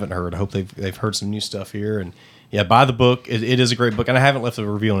listeners haven't heard. I hope they've heard some new stuff here. And yeah, buy the book. It is a great book. And I haven't left a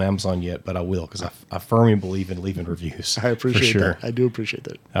review on Amazon yet, but I will because I firmly believe in leaving reviews. I appreciate that. I do appreciate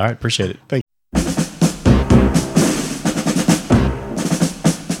that. All right. Appreciate it. Thank you.